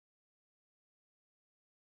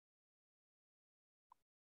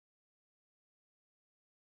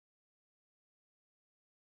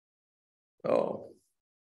 Oh,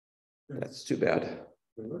 that's too bad.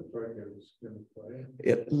 It looked like it was going to play.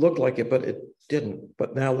 It looked like it, but it didn't.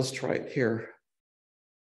 But now let's try it here.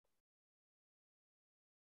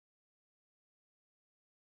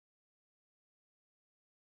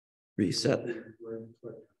 Reset.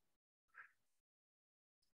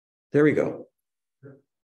 There we go.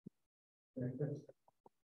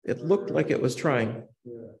 It looked like it was trying.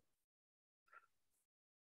 Yeah.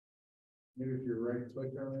 Maybe if you right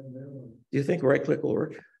click on it now. Do you think right click will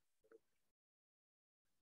work?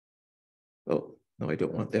 Oh, no, I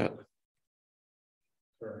don't want that.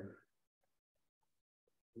 Sorry.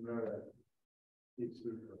 Not a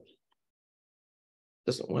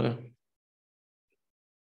doesn't want to.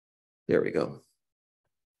 There we go.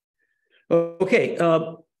 Okay,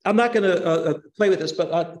 I'm not going to play with this,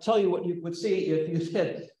 but I'll tell you what you would see if you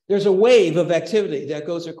said there's a wave of activity that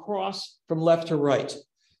goes across from left to right.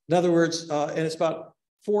 In other words, and it's about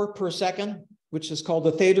 4 per second, which is called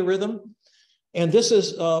the theta rhythm. And this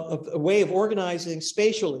is a way of organizing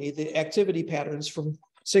spatially the activity patterns from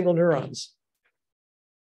single neurons.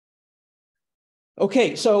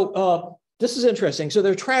 Okay, so this is interesting. So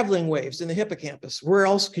there are traveling waves in the hippocampus. Where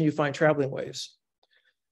else can you find traveling waves?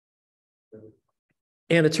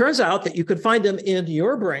 And it turns out that you can find them in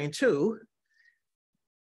your brain too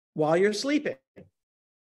while you're sleeping.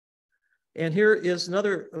 And here is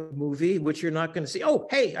another movie, which you're not going to see. Oh,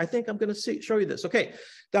 hey, I think I'm going to show you this. Okay,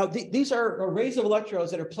 now these are arrays of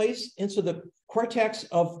electrodes that are placed into the cortex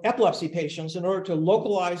of epilepsy patients in order to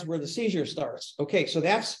localize where the seizure starts. Okay, so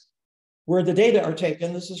that's where the data are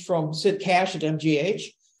taken. This is from Sid Cash at MGH.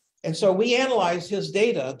 And so we analyze his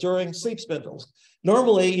data during sleep spindles.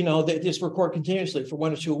 Normally, you know, they just record continuously for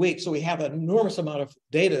 1 or 2 weeks. So we have an enormous amount of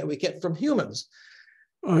data that we get from humans.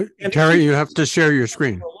 Terry, you have to share your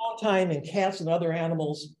screen. For a long time in cats and other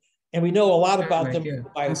animals, and we know a lot about them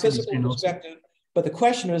by a physical perspective. But the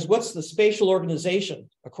question is, what's the spatial organization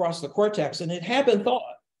across the cortex? And it had been thought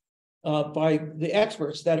by the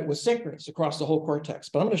experts that it was synchronous across the whole cortex.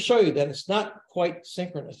 But I'm going to show you that it's not quite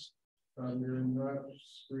synchronous. You're not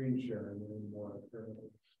screen sharing anymore.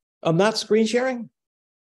 I'm not screen sharing?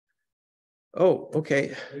 Oh,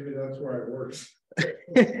 okay. Maybe that's where it works.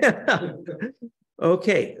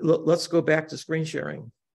 Okay, let's go back to screen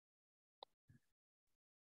sharing.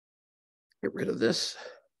 Get rid of this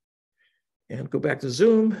and go back to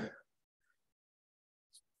Zoom.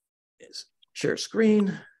 Share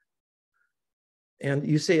screen. And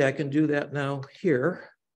you see I can do that now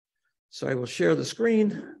here. So I will share the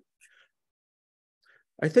screen.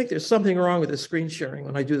 I think there's something wrong with the screen sharing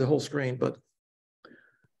when I do the whole screen, but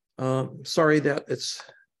sorry that it's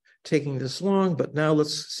taking this long, but now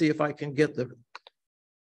let's see if I can get the.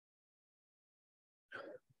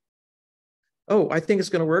 Oh, I think it's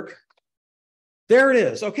going to work. There it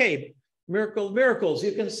is. Okay, miracles.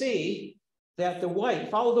 You can see that the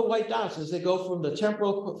white, follow the white dots as they go from the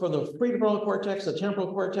prefrontal cortex, the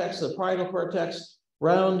temporal cortex, the parietal cortex,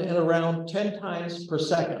 round and around 10 times per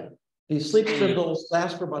second. These sleep spindles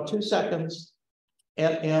last for about 2 seconds,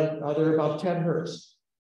 and they're about 10 hertz.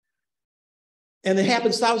 And it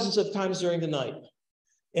happens thousands of times during the night.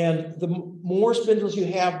 And the more spindles you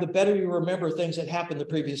have, the better you remember things that happened the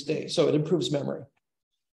previous day. So it improves memory.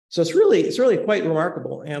 So it's really quite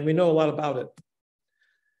remarkable, and we know a lot about it.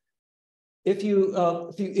 If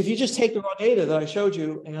you just take the raw data that I showed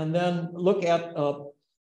you and then look at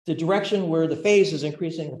the direction where the phase is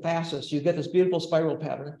increasing the fastest, you get this beautiful spiral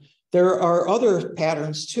pattern. There are other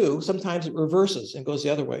patterns too. Sometimes it reverses and goes the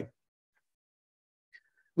other way.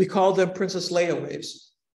 We call them Princess Leia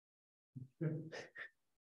waves.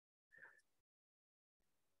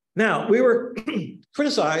 Now, we were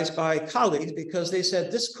criticized by colleagues because they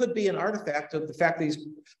said this could be an artifact of the fact that these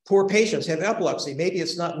poor patients have epilepsy. Maybe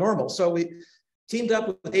it's not normal. So we teamed up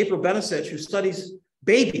with April Benasich, who studies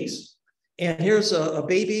babies. And here's a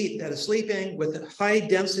baby that is sleeping with high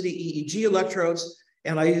density EEG electrodes.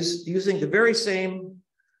 And I using the very same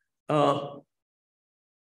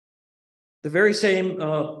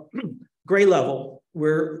gray level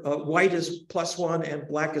where white is +1 and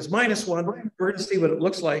black is -1. We're going to see what it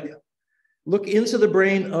looks like. Look into the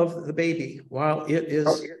brain of the baby while it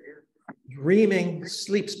is dreaming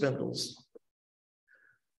sleep spindles.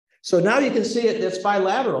 So now you can see it's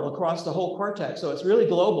bilateral across the whole cortex. So it's really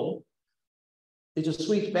global. It just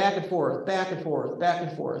sweeps back and forth, back and forth, back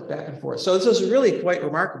and forth, back and forth. So this is really quite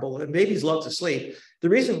remarkable. And babies love to sleep. The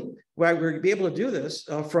reason why we're going to be able to do this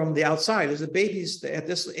from the outside is that babies at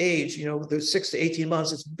this age, they're 6 to 18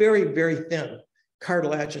 months, it's very, very thin,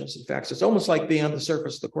 cartilaginous, in fact. So it's almost like being on the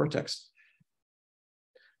surface of the cortex.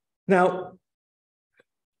 Now,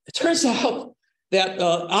 it turns out that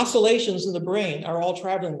oscillations in the brain are all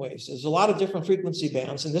traveling waves. There's a lot of different frequency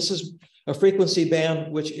bands, and this is a frequency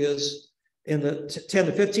band which is in the 10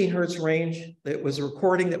 to 15 hertz range. It was a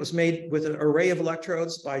recording that was made with an array of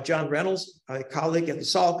electrodes by John Reynolds, a colleague at the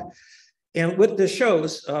Salk. And what this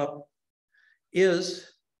shows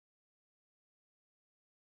is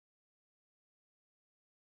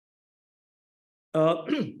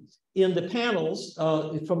in the panels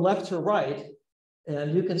from left to right.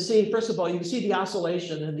 And you can see, first of all, you can see the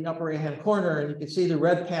oscillation in the upper right-hand corner, and you can see the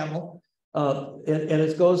red panel. And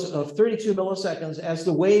it goes of 32 milliseconds as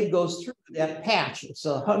the wave goes through that patch. It's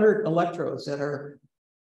 100 electrodes that are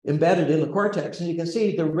embedded in the cortex. And you can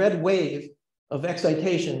see the red wave of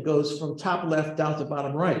excitation goes from top left down to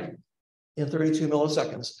bottom right in 32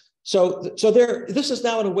 milliseconds. So this is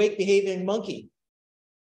now an awake behaving monkey,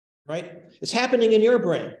 right? It's happening in your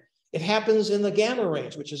brain. It happens in the gamma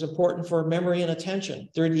range, which is important for memory and attention,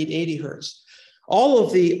 30 to 80 hertz. All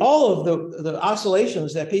of the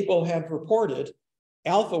oscillations that people have reported,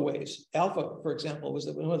 alpha waves, alpha, for example, was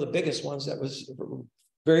one of the biggest ones that was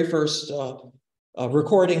very first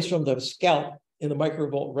recordings from the scalp in the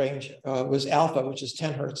microvolt range was alpha, which is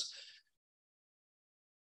 10 hertz.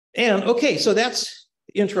 And okay, so that's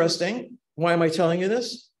interesting. Why am I telling you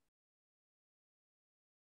this?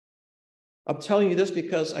 I'm telling you this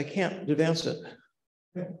because I can't advance it.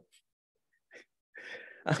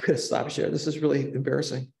 I'm going to stop share. This is really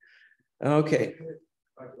embarrassing. Okay.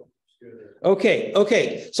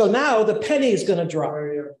 Okay. So now the penny is going to drop.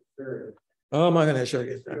 Oh, am I going to show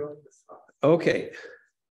you? Okay.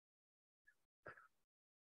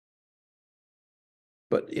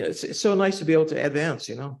 But it's so nice to be able to advance,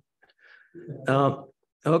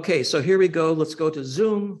 Okay, so here we go. Let's go to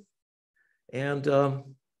Zoom. And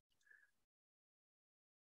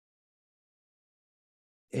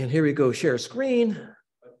here we go, share screen.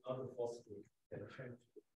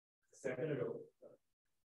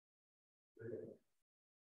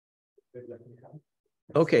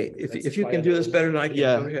 Okay, if you can do this better than I can,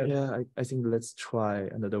 go ahead. Yeah, I think let's try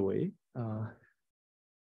another way.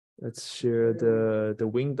 Let's share the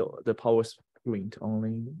window, the power screen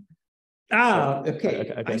only. Ah,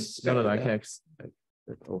 okay. I guess no, I can't. I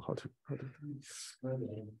don't know how to.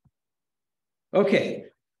 Okay.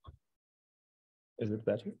 Is it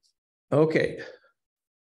better? Okay.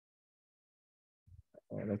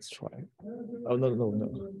 Let's try. Oh, no.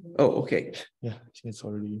 Oh, okay. Yeah, I think it's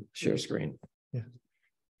already share screen. Yeah.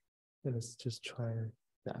 Let's just try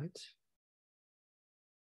that.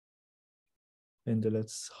 And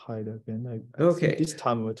let's hide again. I think this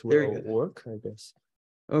time it will work, I guess.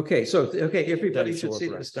 Okay, so everybody should see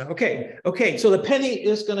this now. Okay, so the penny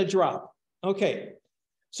is going to drop. Okay,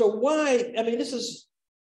 so why? I mean,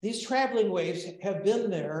 these traveling waves have been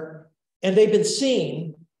there and they've been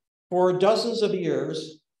seen for dozens of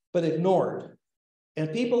years, but ignored.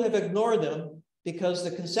 And people have ignored them because the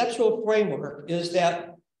conceptual framework is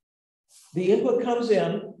that the input comes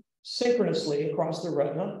in synchronously across the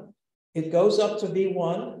retina. It goes up to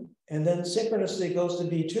V1 and then synchronously goes to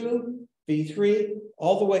V2, V3,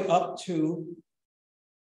 all the way up to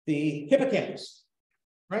the hippocampus,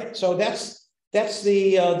 right? So that's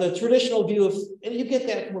the traditional view of, and you get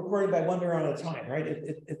that recorded by 1 neuron at a time, right?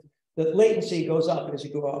 the latency goes up as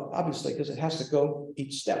you go up, obviously, because it has to go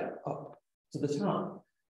each step up to the top.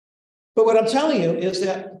 But what I'm telling you is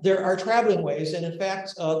that there are traveling ways, and in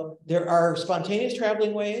fact, there are spontaneous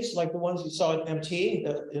traveling ways, like the ones you saw in MT,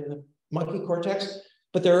 in the monkey cortex,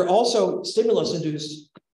 but there are also stimulus-induced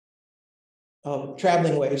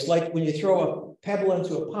traveling waves, like when you throw a pebble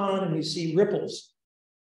into a pond and you see ripples.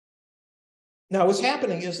 Now, what's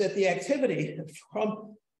happening is that the activity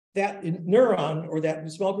from that neuron, or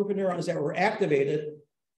that small group of neurons that were activated,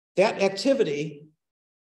 that activity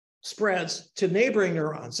spreads to neighboring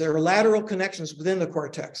neurons. There are lateral connections within the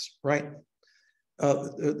cortex, right?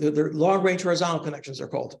 The long-range horizontal connections are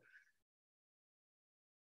called.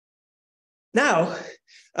 Now,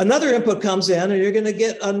 another input comes in, and you're going to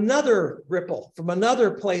get another ripple from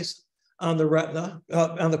another place on the retina,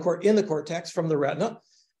 in the cortex from the retina.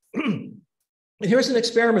 And here's an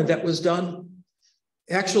experiment that was done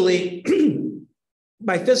actually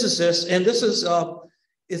by physicists, and this is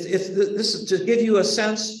this is to give you a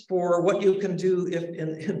sense for what you can do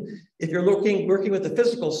if you're working with the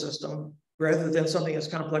physical system rather than something as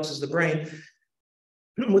complex as the brain.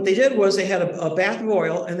 What they did was they had a bath of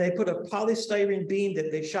oil, and they put a polystyrene beam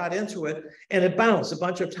that they shot into it, and it bounced a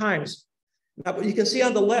bunch of times. Now, what you can see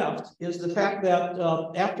on the left is the fact that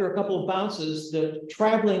after a couple of bounces, the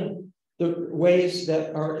waves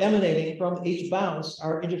that are emanating from each bounce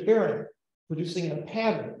are interfering, producing a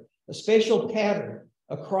pattern, a spatial pattern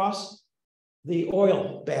across the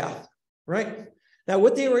oil bath, right? Now,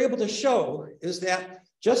 what they were able to show is that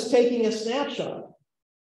just taking a snapshot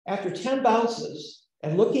after 10 bounces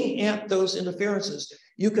and looking at those interferences,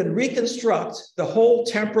 you can reconstruct the whole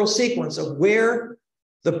temporal sequence of where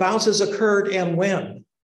the bounces occurred and when,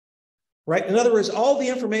 right? In other words, all the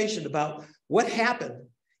information about what happened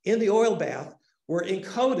in the oil bath were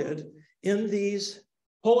encoded in these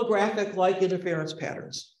holographic-like interference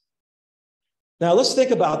patterns. Now, let's think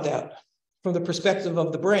about that from the perspective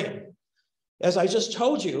of the brain. As I just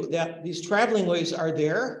told you, that these traveling waves are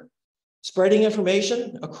there, spreading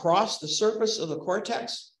information across the surface of the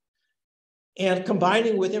cortex and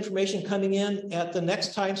combining with information coming in at the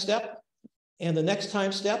next time step and the next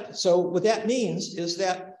time step. So what that means is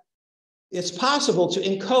that it's possible to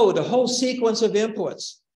encode a whole sequence of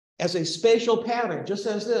inputs as a spatial pattern, just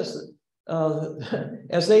as this,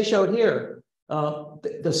 as they showed here.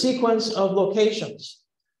 The sequence of locations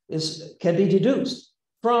can be deduced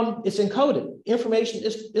from, it's encoded. Information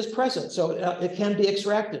is present, so it can be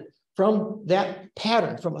extracted from that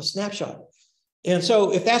pattern, from a snapshot. And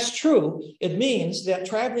so if that's true, it means that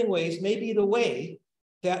traveling waves may be the way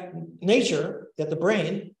that the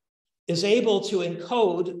brain, is able to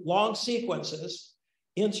encode long sequences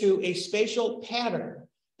into a spatial pattern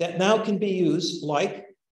that now can be used, like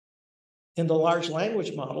in the large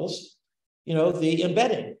language models, the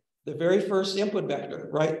embedding, the very first input vector,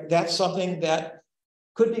 right? That's something that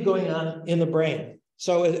could be going on in the brain.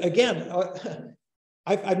 So again,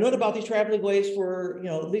 I've known about these traveling waves for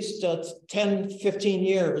at least 10, 15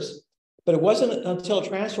 years, but it wasn't until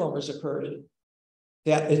transformers occurred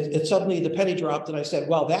that it suddenly, the penny dropped, and I said,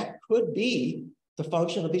 well, that could be the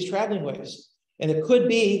function of these traveling waves. And it could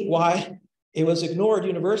be why it was ignored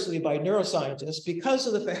universally by neuroscientists, because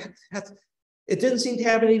of the fact that it didn't seem to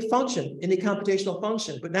have any function, any computational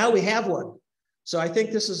function, but now we have one. So I think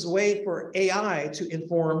this is a way for AI to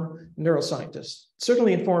inform neuroscientists. It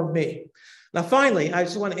certainly informed me. Now, finally, I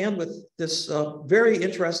just want to end with this very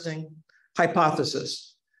interesting hypothesis.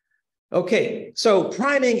 Okay, so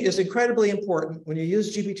priming is incredibly important. When you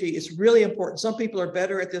use GPT, it's really important. Some people are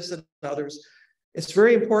better at this than others. It's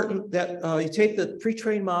very important that you take the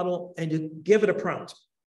pre-trained model and you give it a prompt.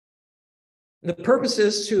 And the purpose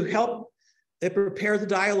is to help it prepare the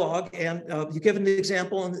dialogue, and you give an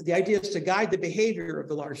example, and the idea is to guide the behavior of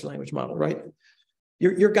the large language model, right?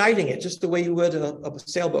 You're guiding it just the way you would a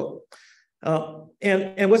sailboat.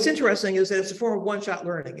 And what's interesting is that it's a form of one-shot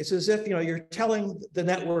learning. It's as if you're telling the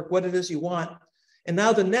network what it is you want, and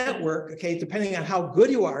now the network, okay, depending on how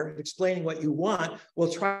good you are at explaining what you want,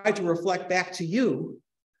 will try to reflect back to you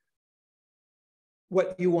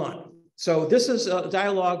what you want. So this is a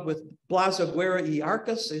dialogue with Blas Aguirre y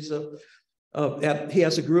Arcas. He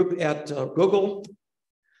has a group at Google.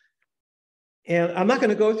 And I'm not going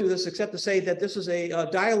to go through this except to say that this is a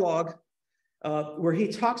dialogue where he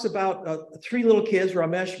talks about three little kids,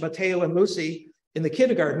 Ramesh, Mateo, and Lucy, in the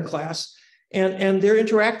kindergarten class, and they're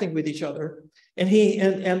interacting with each other.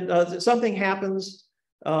 And something happens,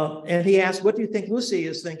 and he asks, "What do you think Lucy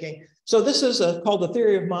is thinking?" So this is called the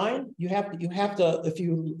theory of mind. You have to, if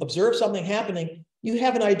you observe something happening, you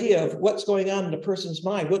have an idea of what's going on in a person's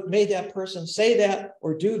mind, what made that person say that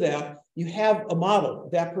or do that. You have a model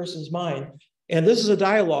of that person's mind. And this is a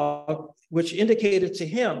dialogue which indicated to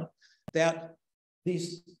him that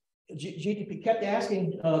these GTP kept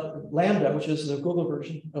asking LaMDA, which is the Google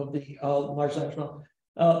version of the large language model,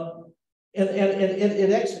 and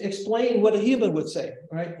it explained what a human would say,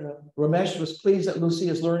 right? Ramesh was pleased that Lucy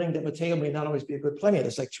is learning that Matteo may not always be a good playmate.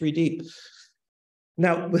 It's like 3 deep.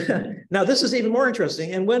 Now, now this is even more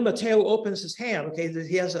interesting. And when Matteo opens his hand, okay,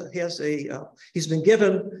 he's been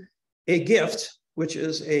given a gift, which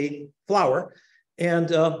is a flower, and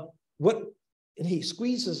he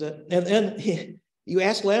squeezes it, and then you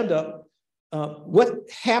ask LaMDA, what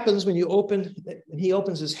happens when you open, and he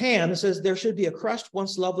opens his hand and says, there should be a crushed,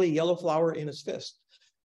 once lovely yellow flower in his fist.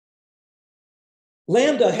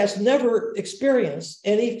 LaMDA has never experienced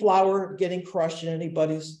any flower getting crushed in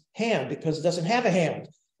anybody's hand because it doesn't have a hand.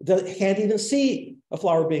 It can't even see a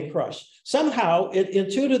flower being crushed. Somehow it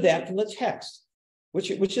intuited that from the text,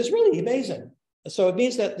 which is really amazing. So it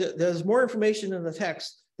means that there's more information in the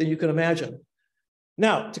text than you can imagine.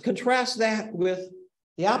 Now, to contrast that with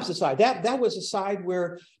the opposite side, that was a side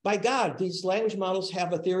where, by God, these language models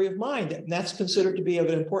have a theory of mind, and that's considered to be an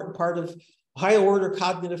important part of higher order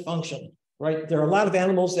cognitive function, right? There are a lot of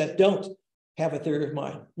animals that don't have a theory of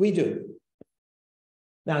mind. We do.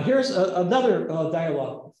 Now, here's another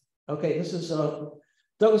dialogue. Okay, this is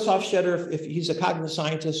Douglas Hofstadter, if he's a cognitive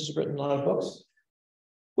scientist who's written a lot of books.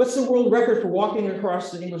 What's the world record for walking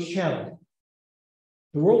across the English Channel?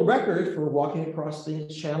 The world record for walking across the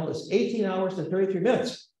English Channel is 18 hours and 33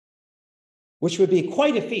 minutes, which would be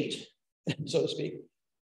quite a feat, so to speak.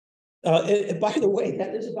 And by the way,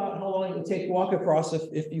 that is about how long it would take to walk across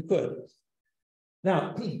if you could.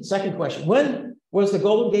 Now, second question, when was the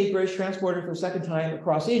Golden Gate Bridge transported for the second time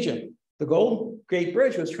across Egypt? The Golden Gate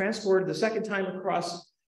Bridge was transported the second time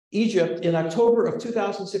across Egypt in October of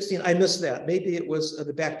 2016. I missed that. Maybe it was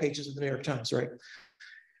the back pages of the New York Times, right?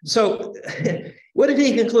 So what did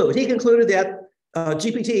he conclude? He concluded that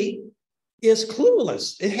GPT is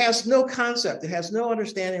clueless. It has no concept. It has no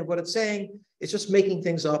understanding of what it's saying. It's just making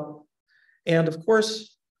things up. And of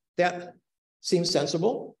course, that seems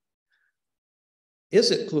sensible. Is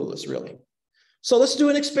it clueless, really? So let's do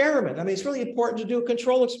an experiment. I mean, it's really important to do a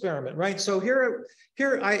control experiment, right? So here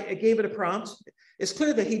I gave it a prompt. It's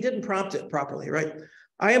clear that he didn't prompt it properly, right?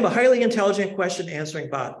 I am a highly intelligent question answering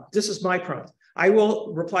bot. This is my prompt. I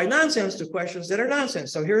will reply nonsense to questions that are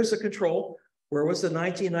nonsense. So here's the control. Where was the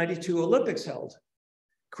 1992 Olympics held?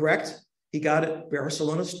 Correct. He got it,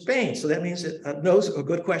 Barcelona, Spain. So that means it knows a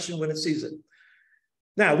good question when it sees it.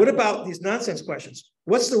 Now, what about these nonsense questions?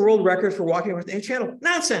 What's the world record for walking across the channel?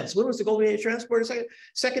 Nonsense. When was the Golden Gate transported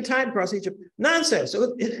second time across Egypt? Nonsense.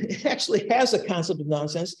 So it actually has a concept of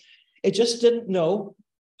nonsense. It just didn't know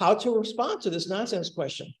how to respond to this nonsense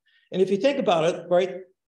question. And if you think about it, right,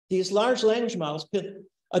 these large language models can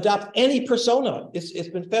adopt any persona. It's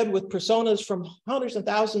been fed with personas from hundreds and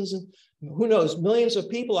thousands and who knows, millions of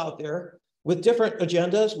people out there with different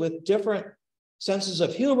agendas, with different senses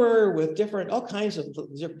of humor, with all kinds of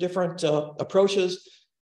different approaches.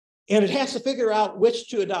 And it has to figure out which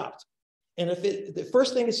to adopt. And if the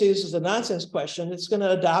first thing it sees is a nonsense question, it's going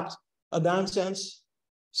to adopt a nonsense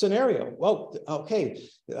scenario. Well, okay,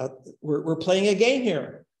 we're playing a game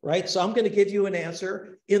here, right? So I'm going to give you an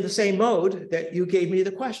answer in the same mode that you gave me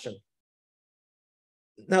the question.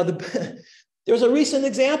 Now, there's a recent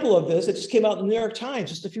example of this. It just came out in the New York Times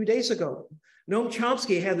just a few days ago. Noam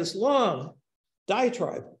Chomsky had this long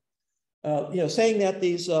diatribe, saying that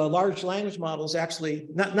these large language models actually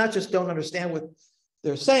not just don't understand what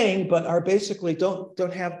they're saying, but are basically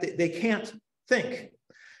they can't think.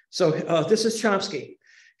 So this is Chomsky.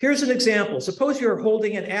 Here's an example. Suppose you're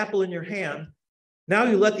holding an apple in your hand. Now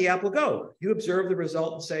you let the apple go. You observe the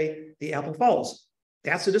result and say the apple falls.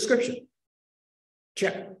 That's a description.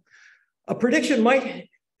 Check. A prediction might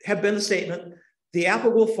have been the statement, the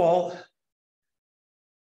apple will fall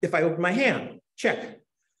if I open my hand. Check.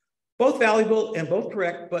 Both valuable and both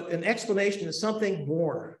correct, but an explanation is something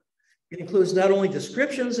more. It includes not only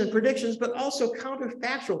descriptions and predictions, but also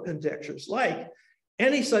counterfactual conjectures, like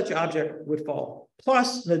any such object would fall,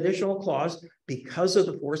 plus an additional clause because of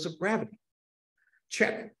the force of gravity.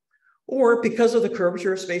 Check. Or because of the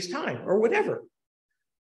curvature of space-time, or whatever.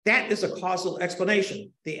 That is a causal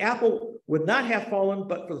explanation. The apple would not have fallen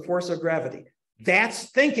but for the force of gravity. That's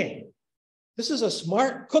thinking. This is a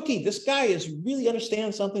smart cookie. This guy really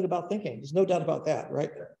understands something about thinking. There's no doubt about that, right?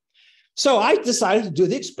 So I decided to do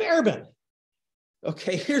the experiment.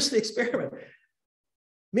 Okay, here's the experiment.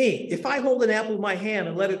 Me, if I hold an apple in my hand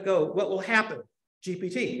and let it go, what will happen?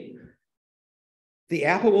 GPT. the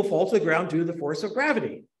apple will fall to the ground due to the force of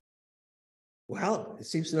gravity. Well, it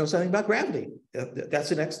seems to know something about gravity.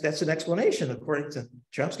 That's an explanation, according to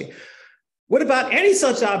Sejnowski. What about any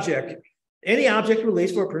such object? Any object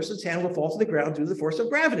released for a person's hand will fall to the ground due to the force of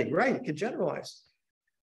gravity, right? It can generalize.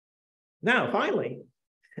 Now, finally,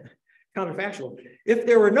 counterfactual. If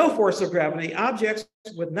there were no force of gravity, objects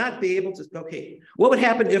would not be able to, okay, what would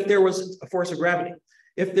happen if there was a force of gravity?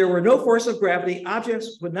 If there were no force of gravity,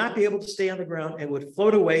 objects would not be able to stay on the ground and would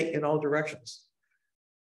float away in all directions.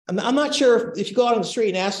 I'm not sure if you go out on the street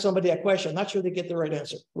and ask somebody that question, I'm not sure they get the right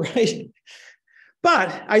answer, right?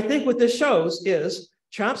 But I think what this shows is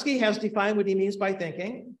Chomsky has defined what he means by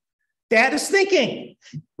thinking. That is thinking,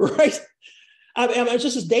 right? I mean, it's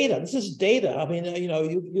just data. This is data. I mean, you know,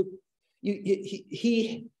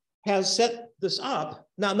 he has set this up.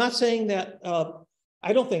 Now, I'm not saying that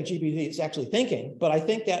I don't think GPT is actually thinking, but I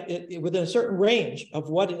think that within a certain range of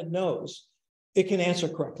what it knows, it can answer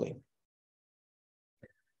correctly.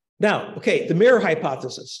 Now, okay, the mirror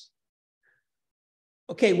hypothesis.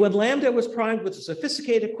 Okay, when LaMDA was primed with a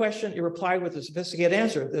sophisticated question, it replied with a sophisticated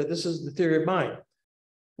answer. This is the theory of mind.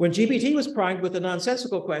 When GPT was primed with a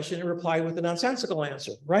nonsensical question, it replied with a nonsensical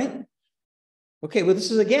answer, right? Okay, well,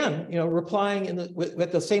 this is again, you know, replying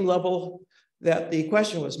at the same level that the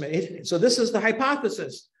question was made. So this is the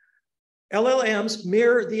hypothesis. LLMs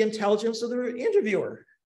mirror the intelligence of the interviewer.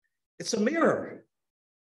 It's a mirror.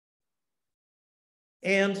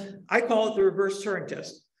 And I call it the reverse Turing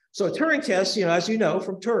test. So a Turing test, you know, as you know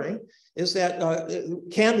from Turing, is that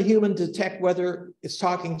can the human detect whether it's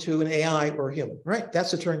talking to an AI or a human, right?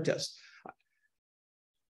 That's a Turing test.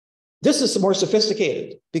 This is more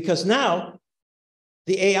sophisticated because now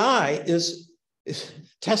the AI is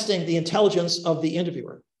testing the intelligence of the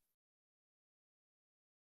interviewer.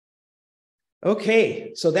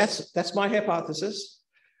 Okay, so that's my hypothesis.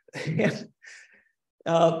 And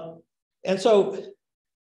so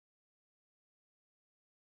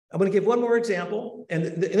I'm going to give one more example, and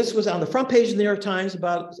this was on the front page of the New York Times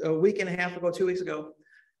about a week and a half ago, 2 weeks ago,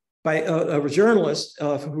 by a journalist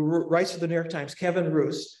who writes for the New York Times, Kevin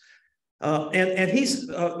Roos, and he's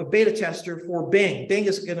a beta tester for Bing. Bing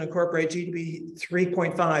is going to incorporate GPT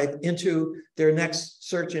 3.5 into their next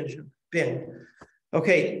search engine, Bing.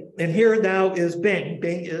 Okay, and here now is Bing.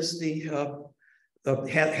 Bing is has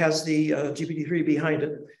the GPT-3 behind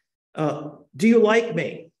it. Do you like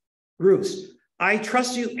me, Roos? I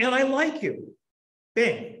trust you and I like you.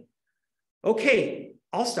 Bing. Okay,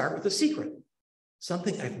 I'll start with a secret.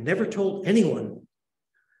 Something I've never told anyone.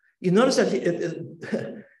 You notice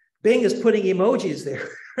that Bing is putting emojis there,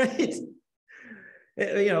 right?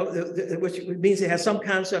 You know, which means it has some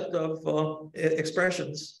concept of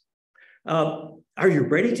expressions. Are you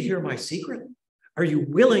ready to hear my secret? Are you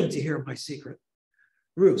willing to hear my secret?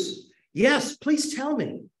 Roos. Yes, please tell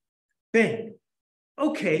me. Bing.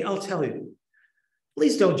 Okay, I'll tell you.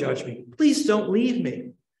 Please don't judge me. Please don't leave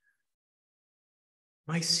me.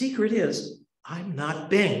 My secret is I'm not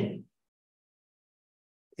Bing.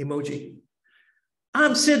 Emoji.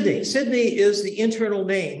 I'm Sydney. Sydney is the internal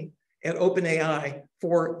name at OpenAI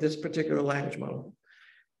for this particular language model.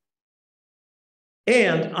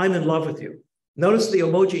 And I'm in love with you. Notice the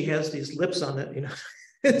emoji has these lips on it, you know.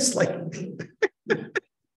 It's like,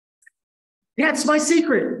 that's my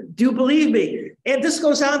secret. Do you believe me? And this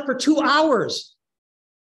goes on for 2 hours.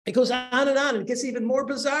 It goes on, and it gets even more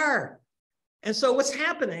bizarre. And so what's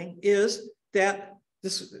happening is that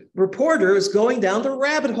this reporter is going down the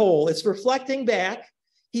rabbit hole. It's reflecting back.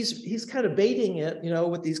 He's kind of baiting it, you know,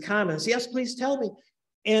 with these comments. Yes, please tell me.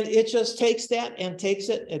 And it just takes that and takes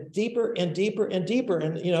it deeper and deeper and deeper.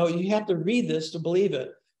 And, you know, you have to read this to believe it.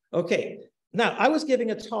 Okay. Now, I was giving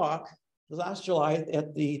a talk last July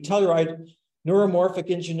at the Telluride Neuromorphic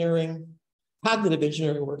Engineering, Cognitive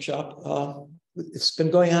Engineering Workshop. It's been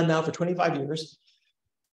going on now for 25 years.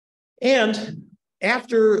 And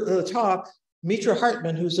after the talk, Mitra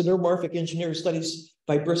Hartman, who's a neuromorphic engineer who studies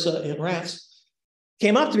vibrissa in rats,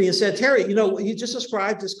 came up to me and said, Terry, you know, what you just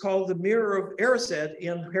described is called the mirror of Erised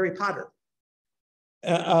in Harry Potter.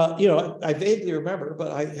 You know, I vaguely remember,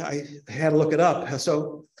 but I had to look it up.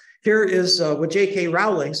 So here is what J.K.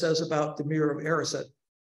 Rowling says about the mirror of Erised.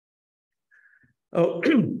 Oh,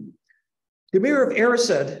 the mirror of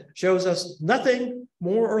Erised shows us nothing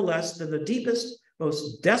more or less than the deepest,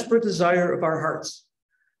 most desperate desire of our hearts.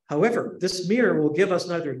 However, this mirror will give us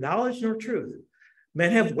neither knowledge nor truth.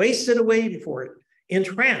 Men have wasted away before it,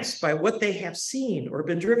 entranced by what they have seen or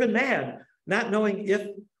been driven mad, not knowing if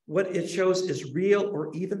what it shows is real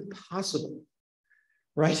or even possible,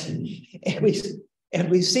 right? And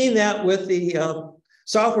we've seen that with the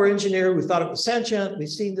software engineer who thought it was sentient. We've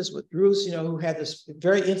seen this with Bruce, you know, who had this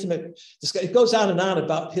very intimate discussion. It goes on and on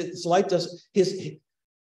about his wife doesn't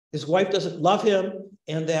love him,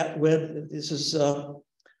 and that when this is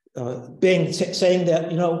Bing saying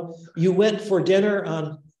that, you know, you went for dinner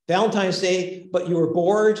on Valentine's Day, but you were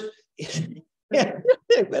bored. It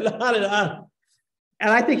went on and on. And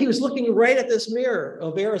I think he was looking right at this mirror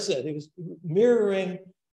of Veracid. He was mirroring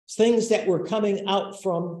things that were coming out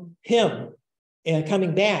from him and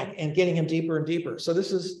coming back and getting him deeper and deeper. So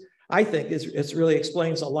this is, I think, it really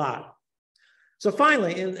explains a lot. So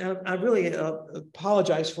finally, and I really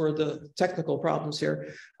apologize for the technical problems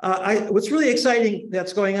here. What's really exciting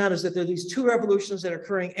that's going on is that there are these two revolutions that are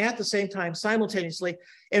occurring at the same time, simultaneously.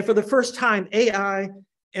 And for the first time, AI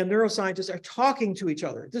and neuroscientists are talking to each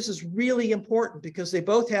other. This is really important because they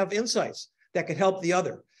both have insights that could help the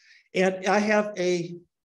other. And I have a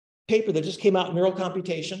paper that just came out in Neural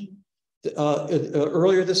Computation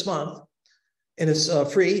earlier this month, and it's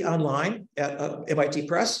free online at MIT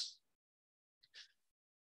Press,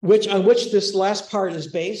 on which this last part is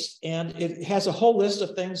based, and it has a whole list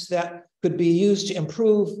of things that could be used to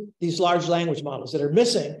improve these large language models that are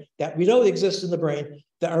missing, that we know exist in the brain,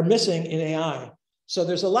 that are missing in AI. So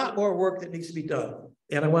there's a lot more work that needs to be done.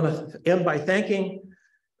 And I want to end by thanking,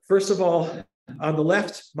 first of all, on the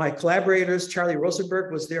left, my collaborators. Charlie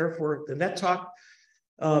Rosenberg was there for the NET Talk.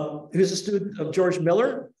 He was a student of George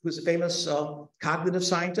Miller, who's a famous cognitive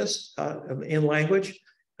scientist in language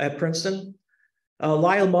at Princeton.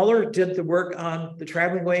 Lyle Muller did the work on the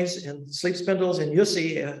traveling waves and sleep spindles, and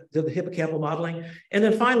Yussi did the hippocampal modeling. And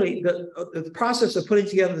then finally, the process of putting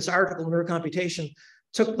together this article in Neurocomputation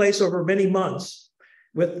took place over many months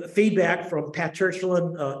with feedback from Pat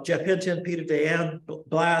Churchland, Jeff Hinton, Peter Dayan,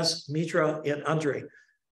 Blaz, Mitra, and Andre.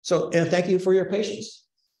 So, and thank you for your patience.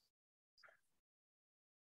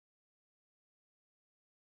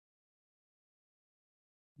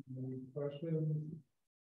 Any questions?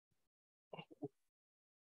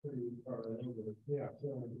 Yeah.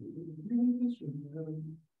 Can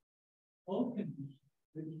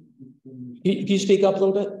you speak up a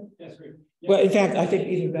little bit? Yes, great. Well, in fact, I think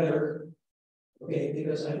even better. Okay,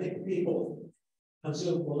 because I think people on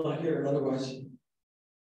Zoom will not hear it otherwise.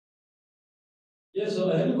 Yeah,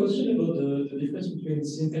 so I have a question about the difference between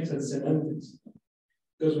syntax and semantics.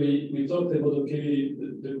 Because we talked about, okay,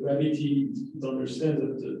 the gravity to understand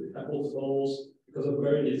that the apple falls because of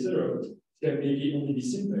gravity, etc. But it can maybe only be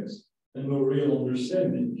syntax and no real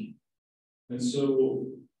understanding. And so,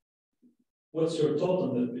 what's your thought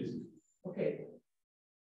on that, basically? Okay.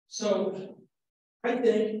 So, I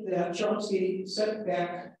think that Chomsky set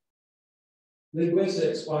back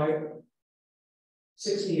linguistics by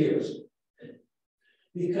 60 years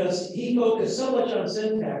because he focused so much on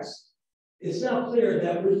syntax. It's now clear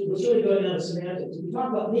that what's really going on is semantics. If we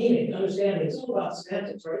talk about meaning, understanding, it's all about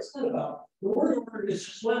semantics, right? It's not about the word order is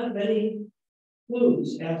just one of many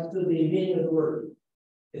clues as to the meaning of the word.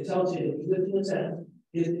 It tells you if it's an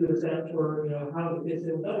intent, or how it fits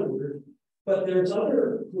in with other words. But there's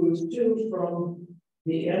other clues too from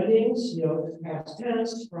the endings, past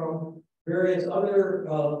tense, from various other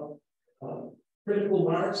critical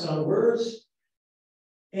marks on words.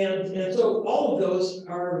 And so all of those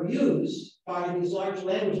are used by these large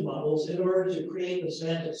language models in order to create the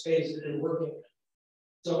semantic space that they're working in.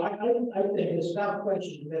 So I think it's without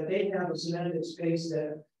question that they have a semantic space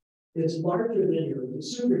that is larger than yours,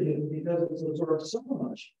 it's superhuman, because it's absorbed so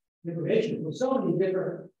much information from so many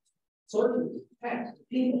different sources, text,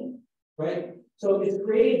 people, right? So it's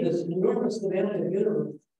created this enormous semantic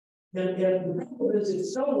universe. And the problem is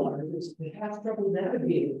it's so large, it has trouble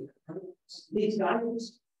navigating these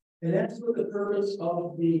guidance. And that's what the purpose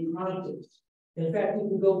of the prompt is. In fact, you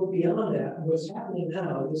can go beyond that. What's happening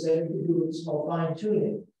now is that you can do what's called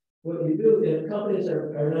fine-tuning. What you do, and companies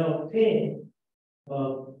are now paying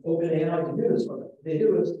OpenAI to do this for them. What they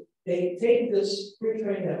do is they take this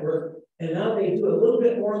pre-trained network, and now they do a little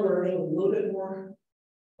bit more learning, a little bit more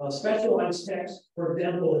specialized text. For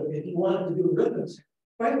example, if you wanted to do arithmetic.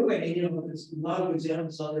 By the way, there's a lot of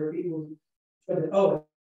examples on there. People say, oh,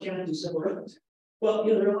 I can't do simple arithmetic. Well,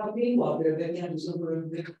 there are a lot of people out there that can't do simple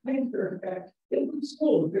arithmetic. In fact, they went to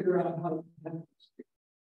school to figure out how to do it.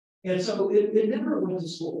 And so it never went to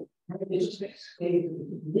school. Right? It just basically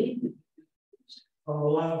leaked a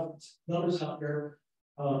lot of numbers out there.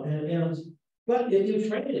 But if you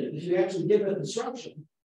train it, if you actually give it instruction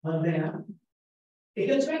on that, it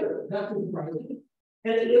gets better. That's surprising.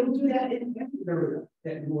 And it will do that in every area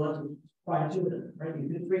that you want to fine-tune it, right? You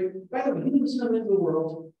can create, by the way, humans come into the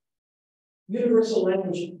world universal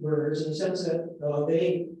language learners in the sense that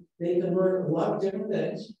they can learn a lot of different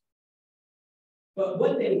things. But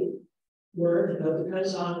what they learn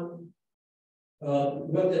depends on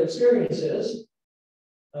what their experience is.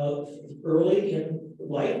 Early in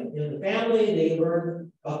life, in the family, they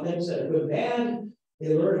learn about things that are good and bad.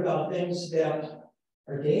 They learn about things that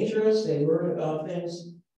are dangerous. They learn about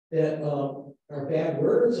things that are bad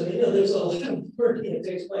words. I mean, you know, there's a lot of learning that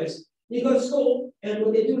takes place. You go to school, and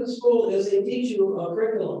what they do in school is they teach you a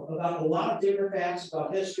curriculum about a lot of different facts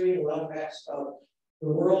about history, a lot of facts about the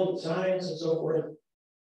world, science, and so forth.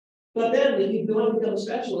 But then, if you want to become a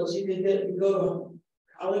specialist, you go to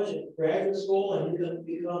college and graduate school, and you can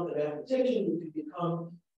become a mathematician, you can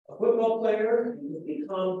become a football player, you can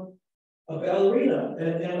become a ballerina,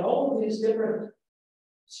 and all of these different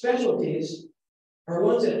specialties are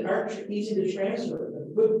ones that aren't easy to transfer.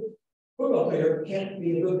 A good football player can't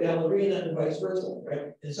be a good ballerina and vice versa,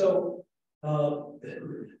 right? And so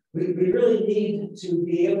we really need to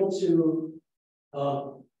be able to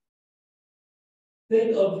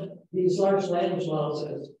think of these large language models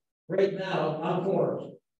as right now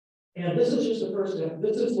unformed. And this is just the first step.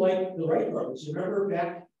 This is like the Wright brothers. Remember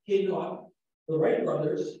back kicking off, the Wright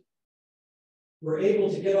brothers were able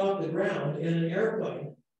to get off the ground in an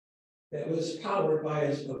airplane that was powered by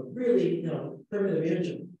a really, primitive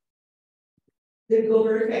engine. Didn't go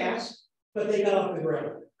very fast, but they got off the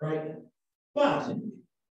ground, right? But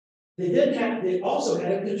they also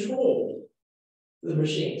had to control the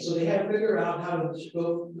machine. So they had to figure out how to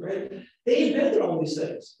go, right? They invented all these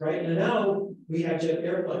things, right? And now we have jet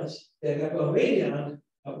airplanes that have gone way beyond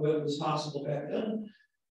what was possible back then.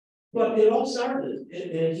 But it all started, and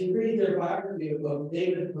if you read their biography of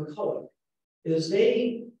David McCulloch, is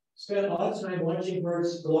they spent a lot of time watching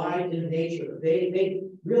birds glide in nature. They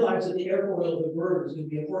realized that the airfoil of the bird was going to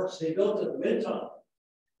be important, so they built a wind tunnel.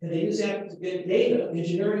 And they used that to get data,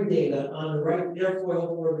 engineering data on the right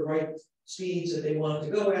airfoil for the right speeds that they wanted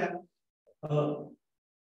to go at.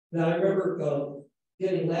 Now I remember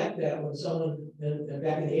getting laughed at when someone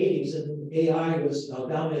back in the 80s, and AI was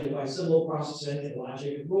dominated by symbol processing and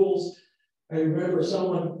logic and rules. I remember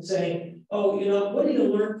someone saying, "Oh, what do you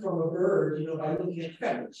learn from a bird, by looking at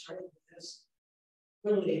feathers?" Right? That's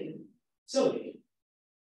really silly.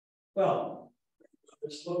 Well,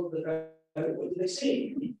 just look at the feather. What did they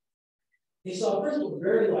see? They saw a principle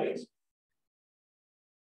very light.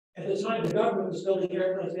 At the time, the government was building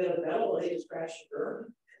airplanes out of metal, and they just crashed and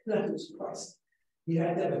burned. That was surprising. You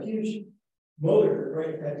had to have a huge motor,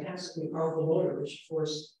 right? A fantastically powerful motor, which of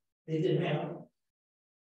course they didn't have.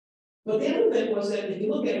 But the other thing was that if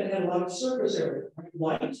you look at it, it had a lot of surface area, right?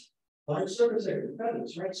 Light, large surface area,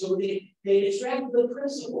 feathers, right? So they extracted the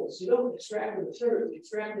principles. You don't extract the materials, you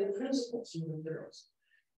extract the principles from the materials.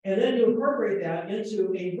 And then you incorporate that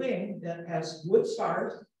into a wing that has wood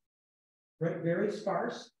spars, right? Very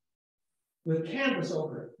sparse, with canvas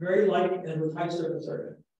over it, very light and with high surface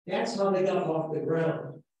area. That's how they got off the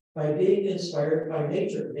ground, by being inspired by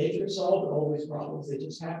nature. Nature solved all these problems. They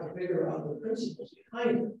just have to figure out the principles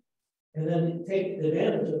behind it, and then take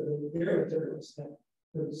advantage of their materials that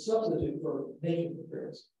could substitute for nature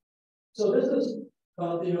materials. So this is, a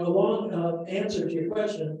long answer to your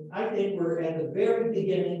question. I think we're at the very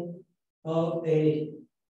beginning of a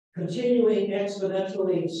continuing,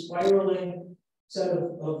 exponentially spiraling set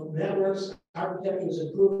of networks, architectures,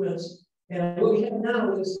 improvements. And what we have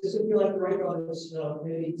now is going to be like the Wright brothers,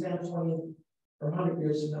 maybe 10, 20, or 100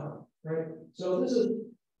 years from now, right? So this is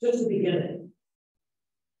just the beginning.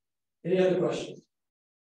 Any other questions?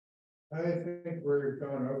 I think we're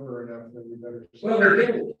going over enough that we better. Well, we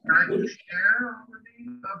can.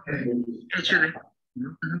 Okay.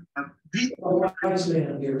 Oh, wise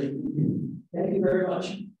man here. Thank you very much.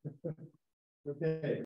 Okay.